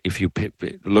team right, if you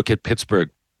look at Pittsburgh,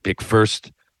 pick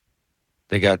first,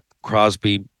 they got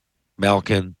Crosby,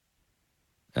 Malkin,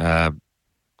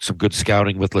 some good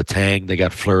scouting with Letang. They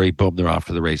got Fleury. Boom, they're off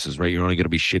to the races, right? You're only going to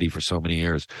be shitty for so many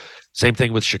years. Same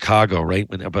thing with Chicago, right?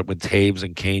 When Taves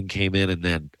and Kane came in, and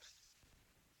then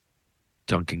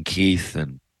Duncan Keith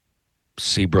and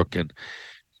Seabrook, and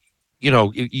you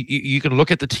know, you can look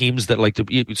at the teams that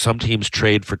some teams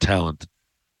trade for talent.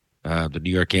 The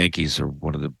New York Yankees are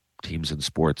one of the teams in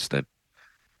sports that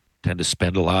tend to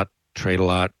spend a lot, trade a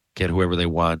lot, get whoever they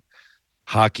want.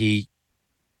 Hockey,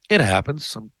 it happens.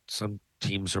 Some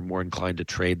teams are more inclined to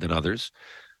trade than others,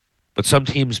 but some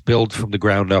teams build from the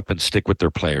ground up and stick with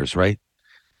their players, right?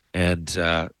 And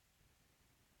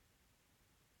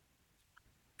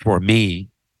for me,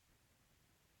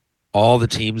 all the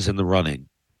teams in the running,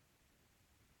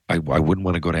 I wouldn't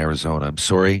want to go to Arizona. I'm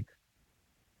sorry.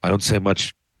 I don't say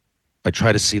much. I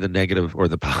try to see the negative or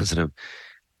the positive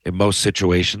in most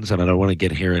situations, and I don't want to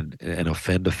get here and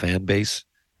offend a fan base.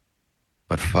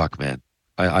 But fuck, man.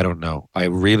 I don't know. I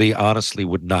really honestly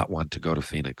would not want to go to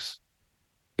Phoenix.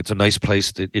 It's a nice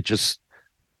place. It just,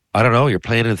 I don't know. You're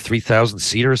playing in a 3,000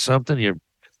 seater or something.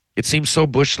 It seems so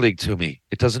Bush League to me.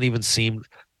 It doesn't even seem,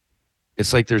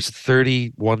 it's like there's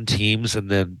 31 teams and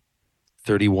then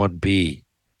 31B,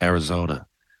 Arizona.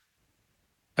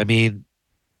 I mean,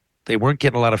 they weren't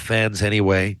getting a lot of fans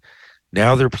anyway.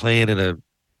 Now they're playing in a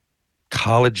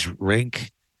college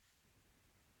rink.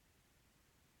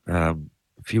 A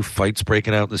few fights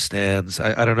breaking out in the stands.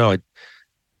 I don't know.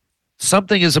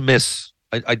 Something is amiss.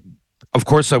 Of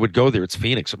course, I would go there. It's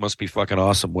Phoenix. It must be fucking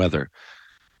awesome weather.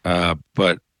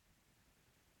 But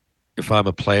if I'm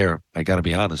a player, I got to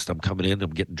be honest. I'm coming in.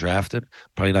 I'm getting drafted.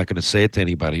 Probably not going to say it to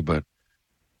anybody, but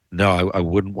no, I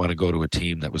wouldn't want to go to a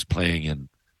team that was playing in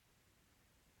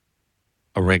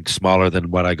a rink smaller than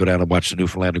what I go down and watch the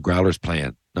Newfoundlander Growlers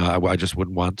playing. No, I just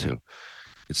wouldn't want to.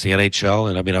 It's the NHL,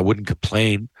 and I mean, I wouldn't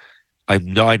complain. I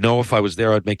know if I was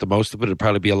there, I'd make the most of it. It'd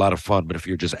probably be a lot of fun. But if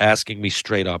you're just asking me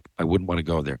straight up, I wouldn't want to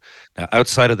go there. Now,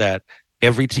 outside of that,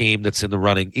 every team that's in the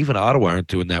running, even Ottawa aren't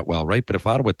doing that well, right? But if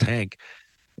Ottawa tank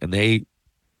and they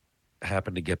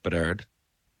happen to get Bedard,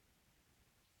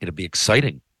 it'd be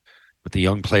exciting with the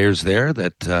young players there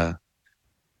that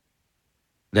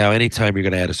now anytime you're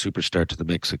going to add a superstar to the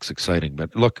mix, it's exciting.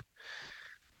 But look,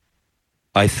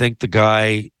 I think the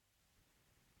guy,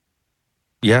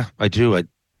 yeah, I do.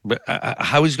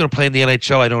 How he's going to play in the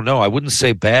NHL, I don't know. I wouldn't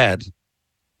say bad.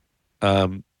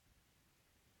 I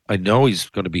know he's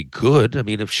going to be good. I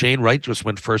mean, if Shane Wright just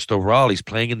went first overall, he's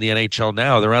playing in the NHL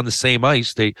now. They're on the same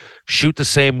ice. They shoot the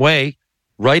same way.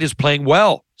 Wright is playing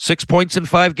well. 6 points in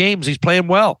 5 games. He's playing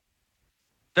well.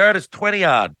 Dart is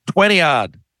 20-odd.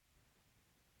 20-odd.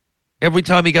 Every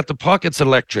time he got the puck, it's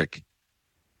electric.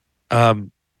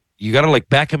 You got to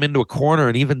back him into a corner,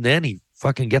 and even then he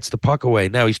fucking gets the puck away.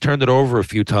 Now he's turned it over a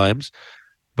few times,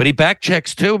 but he back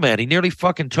checks too, man. He nearly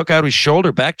fucking took out his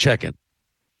shoulder back checking.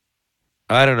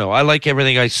 I don't know. I like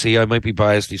everything I see. I might be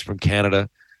biased. He's from Canada.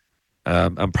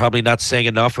 I'm probably not saying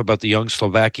enough about the young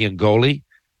Slovakian goalie.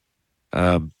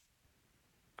 I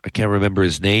can't remember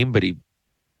his name, but you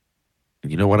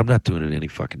know what? I'm not doing it any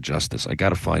fucking justice. I got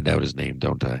to find out his name,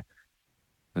 don't I?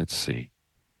 Let's see.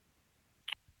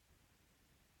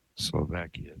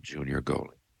 Slovakia junior goalie.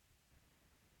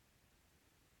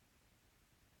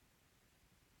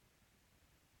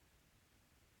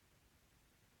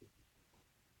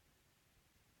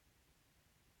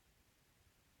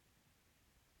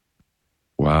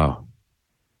 Wow.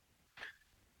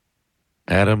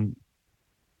 Adam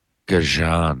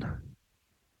Gajan.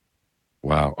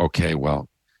 Wow. Okay, well.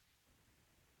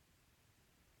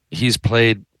 He's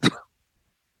played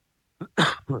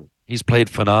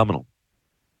phenomenal.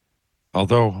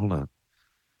 Although, hold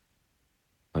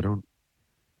on.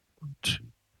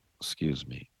 Excuse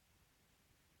me.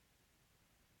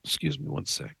 Excuse me one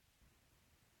sec.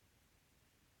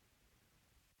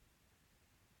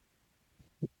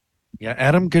 Yeah,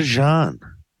 Adam Gajan.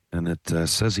 And it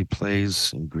says he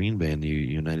plays in Green Bay in the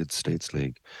United States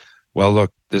League. Well,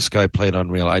 look, this guy played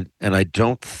unreal. I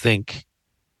don't think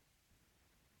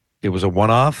it was a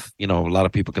one-off. You know, a lot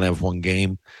of people can have one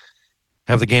game,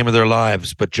 have the game of their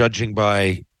lives. But judging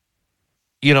by,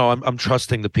 you know, I'm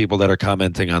trusting the people that are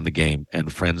commenting on the game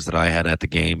and friends that I had at the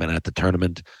game and at the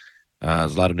tournament.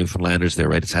 There's a lot of Newfoundlanders there,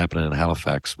 right? It's happening in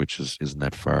Halifax, which isn't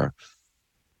that far.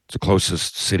 It's the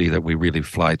closest city that we really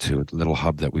fly to, the little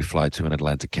hub that we fly to in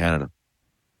Atlantic Canada.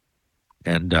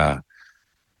 And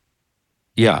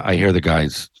yeah, I hear the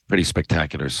guy's pretty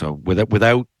spectacular. So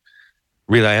without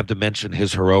really, I have to mention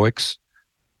his heroics.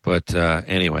 But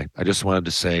anyway, I just wanted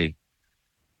to say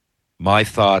my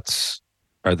thoughts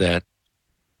are that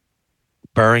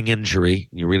barring injury,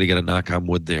 you really got to knock on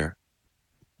wood there.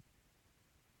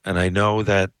 And I know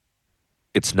that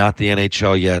it's not the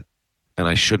NHL yet, and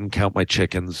I shouldn't count my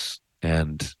chickens,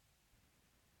 and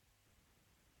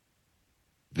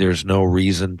there's no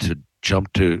reason to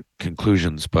jump to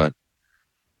conclusions, but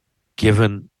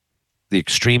given the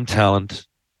extreme talent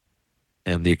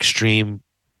and the extreme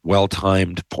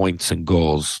well-timed points and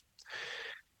goals,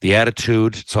 the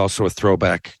attitude, it's also a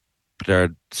throwback.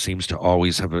 Bedard seems to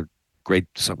always have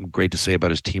something great to say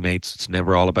about his teammates. It's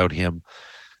never all about him.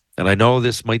 And I know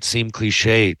this might seem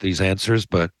cliche, these answers,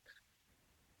 but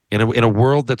in a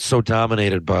world that's so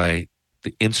dominated by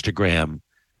the Instagram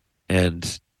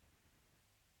and,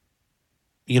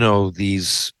 you know,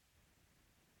 these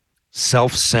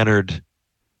self-centered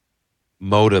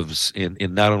motives in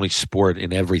not only sport,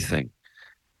 in everything,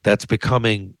 that's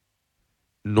becoming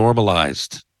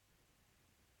normalized.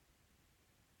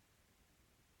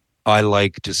 I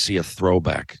like to see a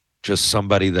throwback, just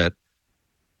somebody that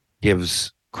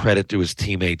gives credit to his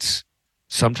teammates,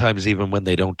 sometimes even when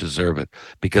they don't deserve it,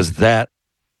 because that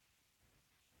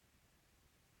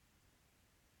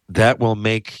will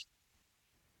make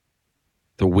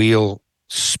the wheel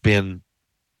spin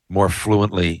more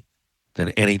fluently than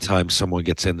any time someone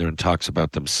gets in there and talks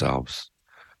about themselves.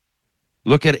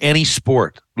 Look at any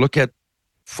sport. Look at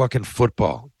fucking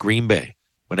football, Green Bay,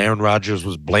 when Aaron Rodgers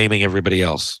was blaming everybody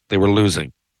else. They were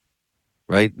losing.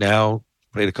 Right now,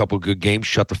 played a couple good games,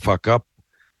 shut the fuck up.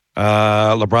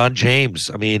 LeBron James.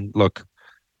 I mean, look,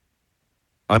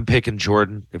 I'm picking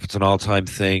Jordan if it's an all-time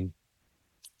thing.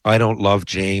 I don't love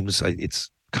James. It's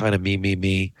kind of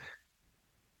me.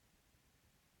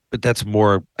 But that's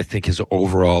more, I think, his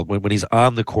overall. When he's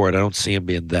on the court, I don't see him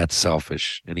being that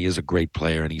selfish. And he is a great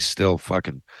player, and he's still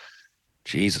fucking,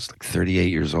 Jesus, like 38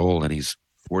 years old, and he's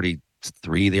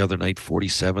 43 the other night,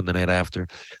 47 the night after.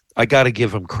 I got to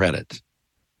give him credit.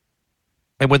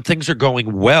 And when things are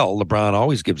going well, LeBron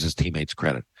always gives his teammates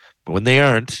credit. But when they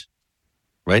aren't,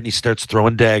 right, and he starts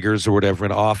throwing daggers or whatever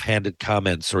and offhanded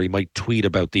comments, or he might tweet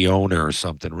about the owner or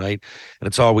something, right? And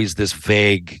it's always this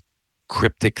vague,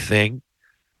 cryptic thing.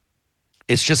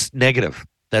 It's just negative.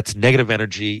 That's negative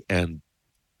energy, and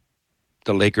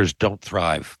the Lakers don't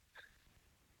thrive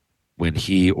when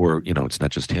he, or, it's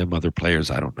not just him, other players,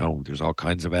 I don't know. There's all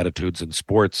kinds of attitudes in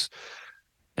sports.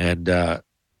 And I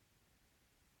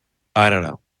don't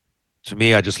know. To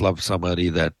me, I just love somebody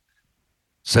that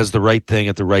says the right thing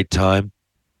at the right time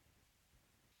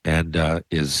and I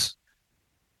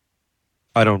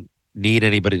don't need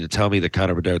anybody to tell me that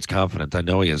Connor Bedard's confident. I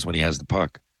know he is when he has the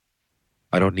puck.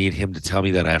 I don't need him to tell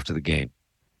me that after the game.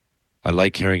 I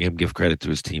like hearing him give credit to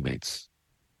his teammates.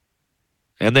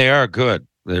 And they are good.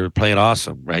 They're playing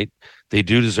awesome, right? They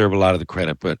do deserve a lot of the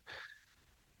credit, but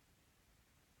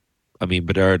I mean,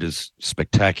 Bedard is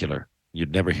spectacular.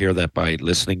 You'd never hear that by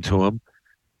listening to him.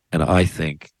 And I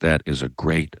think that is a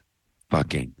great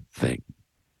fucking thing.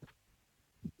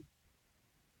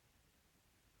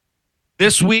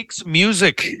 This week's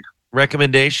music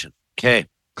recommendation. Okay.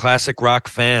 Classic rock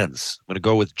fans. I'm going to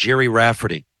go with Jerry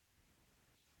Rafferty.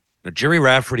 Now, Jerry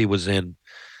Rafferty was a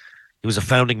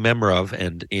founding member of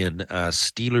and in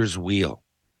Stealers Wheel.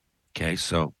 Okay.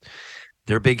 So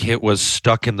their big hit was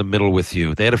Stuck in the Middle with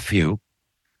You. They had a few,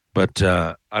 but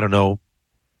I don't know.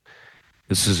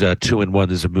 This is a 2-in-1.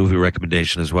 There's a movie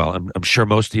recommendation as well. I'm sure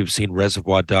most of you have seen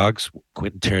Reservoir Dogs,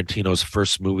 Quentin Tarantino's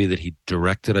first movie that he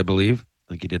directed, I believe.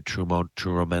 I think he did True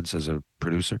Romance as a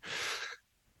producer.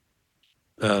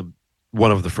 One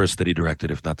of the first that he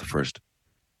directed, if not the first.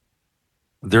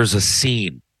 There's a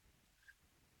scene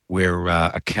where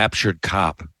a captured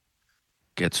cop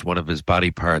gets one of his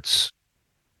body parts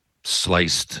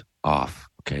sliced off.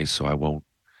 Okay, so I won't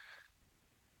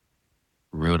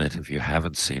ruin it if you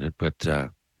haven't seen it, but I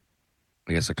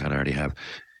guess I kind of already have.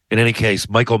 In any case,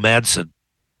 Michael Madsen,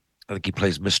 I think he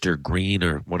plays Mr. Green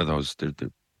or one of those.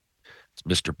 It's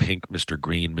Mr. Pink, Mr.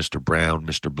 Green, Mr. Brown,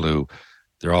 Mr. Blue.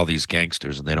 They're all these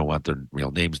gangsters, and they don't want their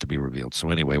real names to be revealed. So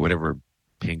anyway, whatever,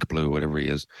 Pink, Blue, whatever he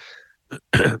is.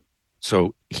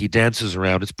 So he dances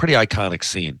around. It's a pretty iconic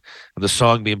scene. And the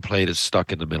song being played is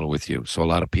Stuck in the Middle with You. So a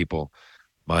lot of people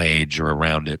my age or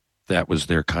around it, that was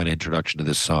their kind of introduction to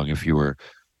this song. If you were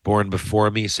born before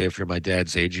me, say if you're my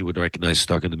dad's age, you would recognize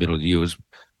Stuck in the Middle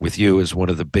with You as one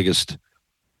of the biggest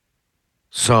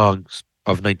songs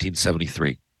of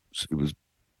 1973. So it was,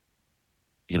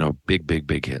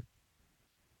 big hit.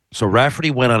 So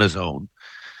Rafferty went on his own.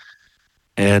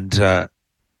 And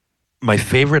my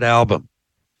favorite album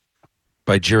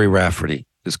by Jerry Rafferty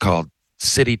is called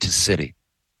City to City.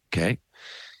 Okay.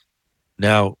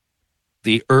 Now,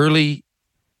 the early,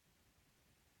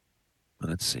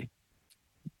 let's see.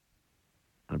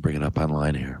 I'm going to bring it up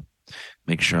online here.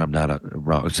 Make sure I'm not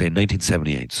wrong. Say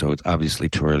 1978. So it's obviously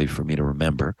too early for me to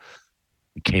remember.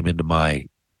 It came into my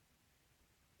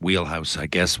wheelhouse, I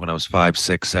guess, when I was 5,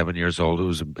 6, 7 years old. It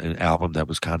was an album that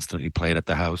was constantly played at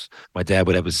the house. My dad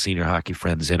would have his senior hockey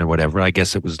friends in or whatever. I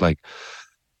guess it was like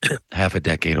half a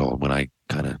decade old when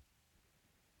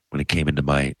it came into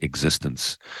my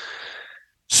existence.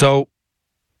 So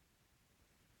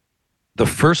the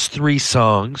first 3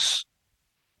 songs,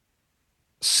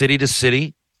 City to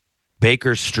City,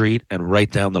 Baker Street, and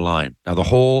Right Down the Line. Now, the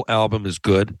whole album is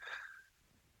good.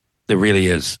 It really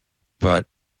is. But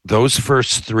those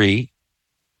first 3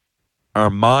 are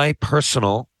my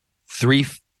personal 3.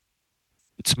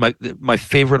 It's my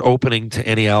favorite opening to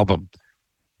any album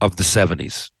of the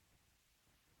 70s.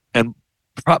 And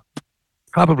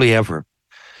probably ever.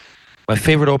 My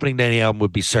favorite opening to any album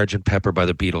would be Sgt. Pepper by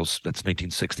the Beatles. That's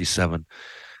 1967.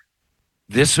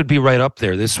 This would be right up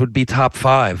there. This would be top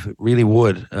 5. It really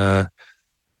would.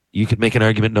 You could make an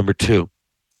argument number 2.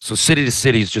 So City to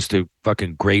City is just a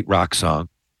fucking great rock song.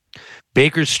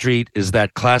 Baker Street is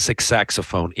that classic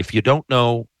saxophone. If you don't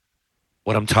know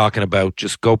what I'm talking about,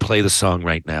 just go play the song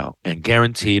right now. And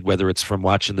guaranteed, whether it's from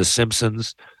watching The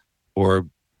Simpsons or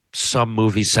some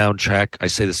movie soundtrack, I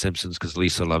say The Simpsons because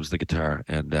Lisa loves the guitar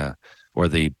and or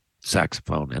the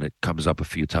saxophone, and it comes up a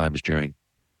few times during.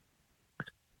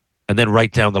 And then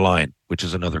Right Down the Line, which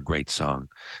is another great song.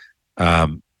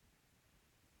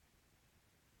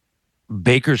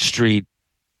 Baker Street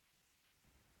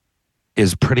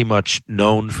is pretty much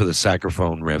known for the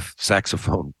saxophone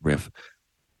riff.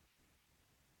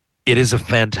 It is a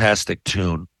fantastic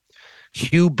tune.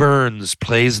 Hugh Burns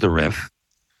plays the riff,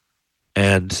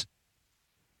 and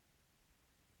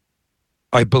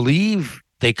I believe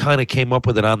they kind of came up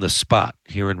with it on the spot,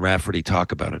 hearing Rafferty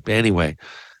talk about it. But anyway,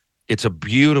 it's a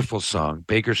beautiful song.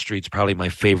 Baker Street's probably my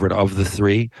favorite of the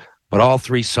three, but all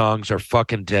three songs are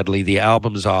fucking deadly. The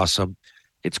album's awesome.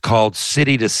 It's called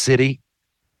City to City.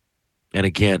 And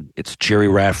again, it's Jerry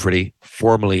Rafferty,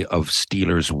 formerly of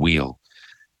Steelers Wheel.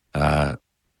 And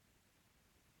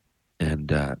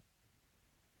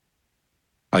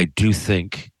I do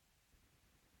think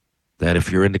that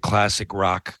if you're into classic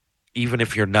rock, even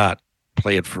if you're not,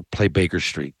 play Baker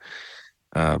Street.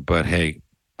 But hey,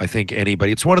 I think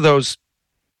anybody, it's one of those,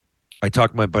 I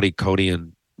talk to my buddies Cody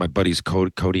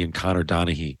and Connor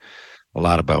Donahue a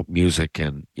lot about music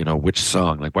and, you know, which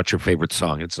song, like what's your favorite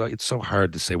song? It's so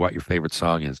hard to say what your favorite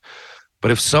song is.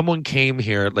 But if someone came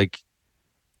here, like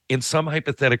in some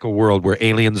hypothetical world where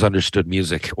aliens understood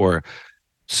music, or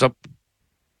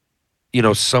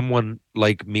someone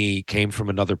like me came from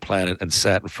another planet and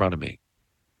sat in front of me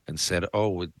and said,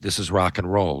 oh, this is rock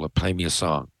and roll, play me a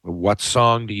song. What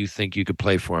song do you think you could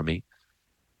play for me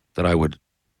that I would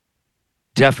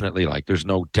definitely like? There's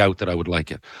no doubt that I would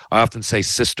like it. I often say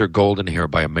Sister Golden Hair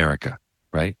by America,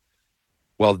 right?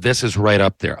 Well, this is right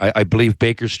up there. I believe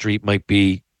Baker Street might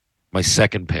be my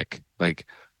second pick. Like,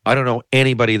 I don't know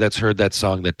anybody that's heard that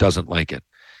song that doesn't like it.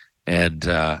 And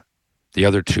the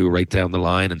other two right down the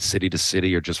line and City to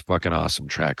City are just fucking awesome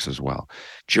tracks as well.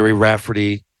 Jerry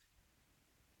Rafferty,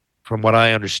 from what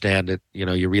I understand it, you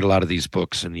know, you read a lot of these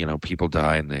books and, you know, people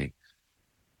die and they,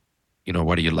 you know,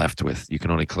 what are you left with? You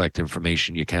can only collect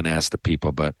information. You can't ask the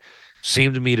people, but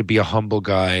seemed to me to be a humble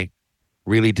guy,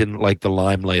 really didn't like the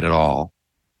limelight at all.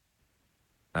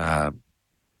 I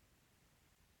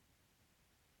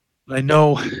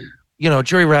know, you know,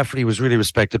 Jerry Rafferty was really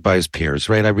respected by his peers,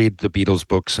 right? I read the Beatles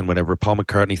books and whatever. Paul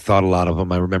McCartney thought a lot of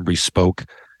them. I remember he spoke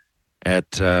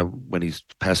at, when he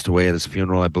passed away at his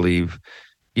funeral, I believe.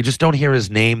 You just don't hear his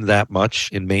name that much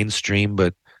in mainstream,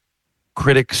 but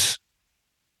critics,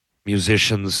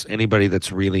 musicians, anybody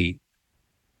that's really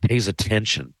pays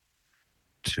attention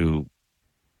to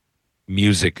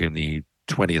music in the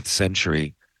 20th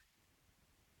century,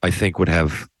 I think would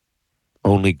have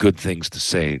only good things to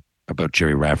say about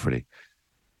Jerry Rafferty.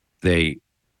 They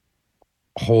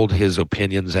hold his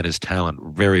opinions and his talent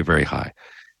very, very high.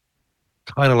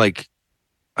 Kind of like,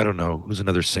 I don't know, who's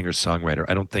another singer-songwriter?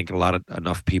 I don't think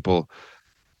enough people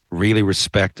really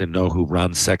respect and know who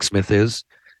Ron Sexsmith is.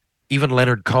 Even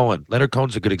Leonard Cohen. Leonard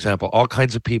Cohen's a good example. All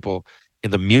kinds of people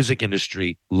in the music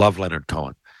industry love Leonard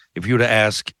Cohen. If you were to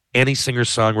ask any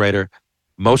singer-songwriter,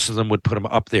 most of them would put him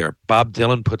up there. Bob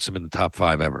Dylan puts him in the top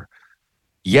 5 ever.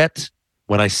 Yet,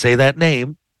 when I say that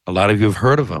name, a lot of you have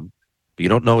heard of him, but you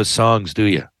don't know his songs, do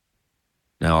you?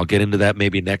 Now, I'll get into that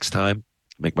maybe next time.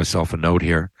 Make myself a note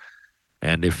here.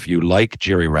 And if you like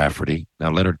Jerry Rafferty,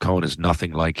 now Leonard Cohen is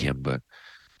nothing like him, but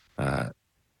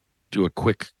do a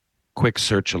quick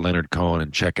search of Leonard Cohen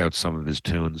and check out some of his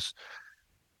tunes.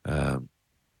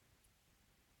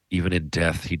 Even in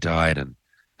death, he died, and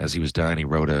as he was dying, he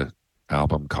wrote a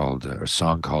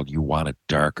song called "You Want It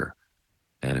Darker,"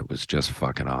 and it was just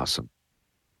fucking awesome.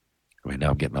 I mean, now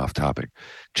I'm getting off topic.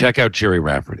 Check out Jerry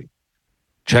Rafferty.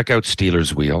 Check out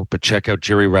Steelers Wheel, but check out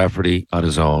Jerry Rafferty on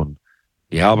his own.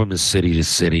 The album is City to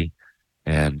City,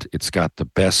 and it's got the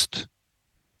best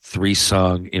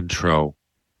 3-song intro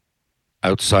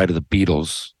outside of the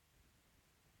Beatles,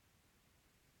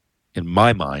 in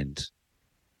my mind,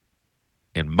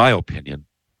 in my opinion,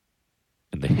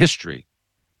 in the history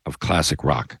of classic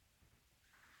rock.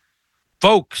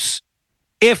 Folks,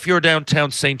 if you're downtown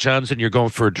St. John's and you're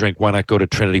going for a drink, why not go to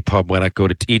Trinity Pub? Why not go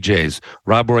to TJ's,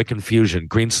 Rob Roy Confusion,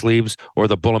 Green Sleeves, or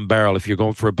the Bull and Barrel? If you're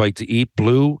going for a bite to eat,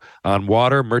 Blue on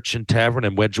Water, Merchant Tavern,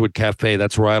 and Wedgwood Cafe.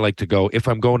 That's where I like to go. If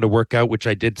I'm going to work out, which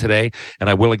I did today, and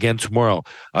I will again tomorrow,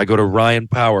 I go to Ryan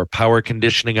Power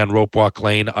Conditioning on Rope Walk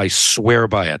Lane. I swear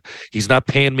by it. He's not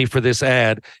paying me for this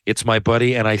ad. It's my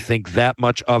buddy, and I think that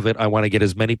much of it. I want to get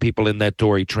as many people in that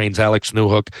door. He trains Alex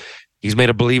Newhook. He's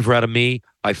made a believer out of me.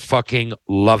 I fucking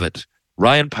love it.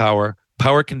 Ryan Power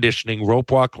Conditioning,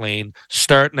 Rope Walk Lane.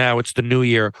 Start now. It's the new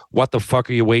year. What the fuck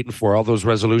are you waiting for? All those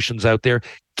resolutions out there?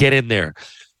 Get in there.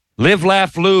 Live,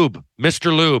 Laugh, Lube.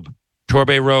 Mr. Lube.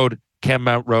 Torbay Road,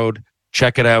 Kenmount Road.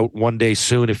 Check it out one day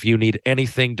soon. If you need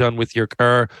anything done with your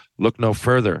car, look no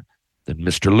further than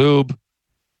Mr. Lube.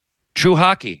 True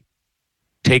Hockey.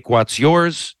 Take what's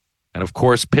yours And, of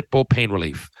course, Pitbull Pain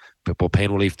Relief.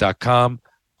 PitbullPainRelief.com.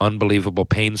 Unbelievable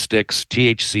pain sticks,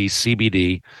 THC,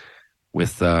 CBD,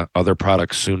 with other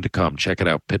products soon to come. Check it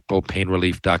out,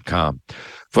 PitbullPainRelief.com.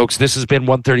 Folks, this has been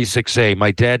 136A.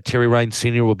 My dad, Terry Ryan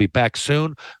Sr., will be back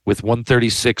soon with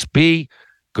 136B.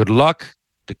 Good luck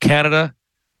to Canada.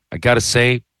 I got to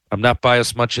say, I'm not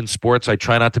biased much in sports. I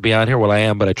try not to be on here. Well, I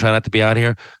am, but I try not to be on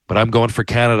here. But I'm going for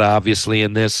Canada, obviously,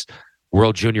 in this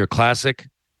World Junior Classic.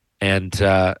 And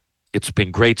it's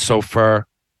been great so far.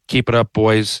 Keep it up,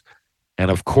 boys. And,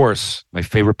 of course, my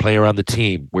favorite player on the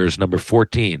team wears number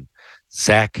 14,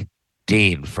 Zach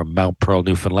Dean from Mount Pearl,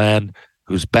 Newfoundland,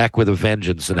 who's back with a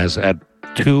vengeance and has had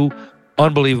 2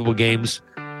 unbelievable games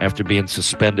after being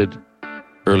suspended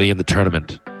early in the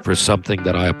tournament for something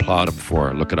that I applaud him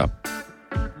for. Look it up.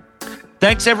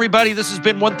 Thanks, everybody. This has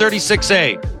been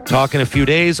 136A. Talk in a few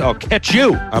days. I'll catch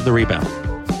you on the rebound.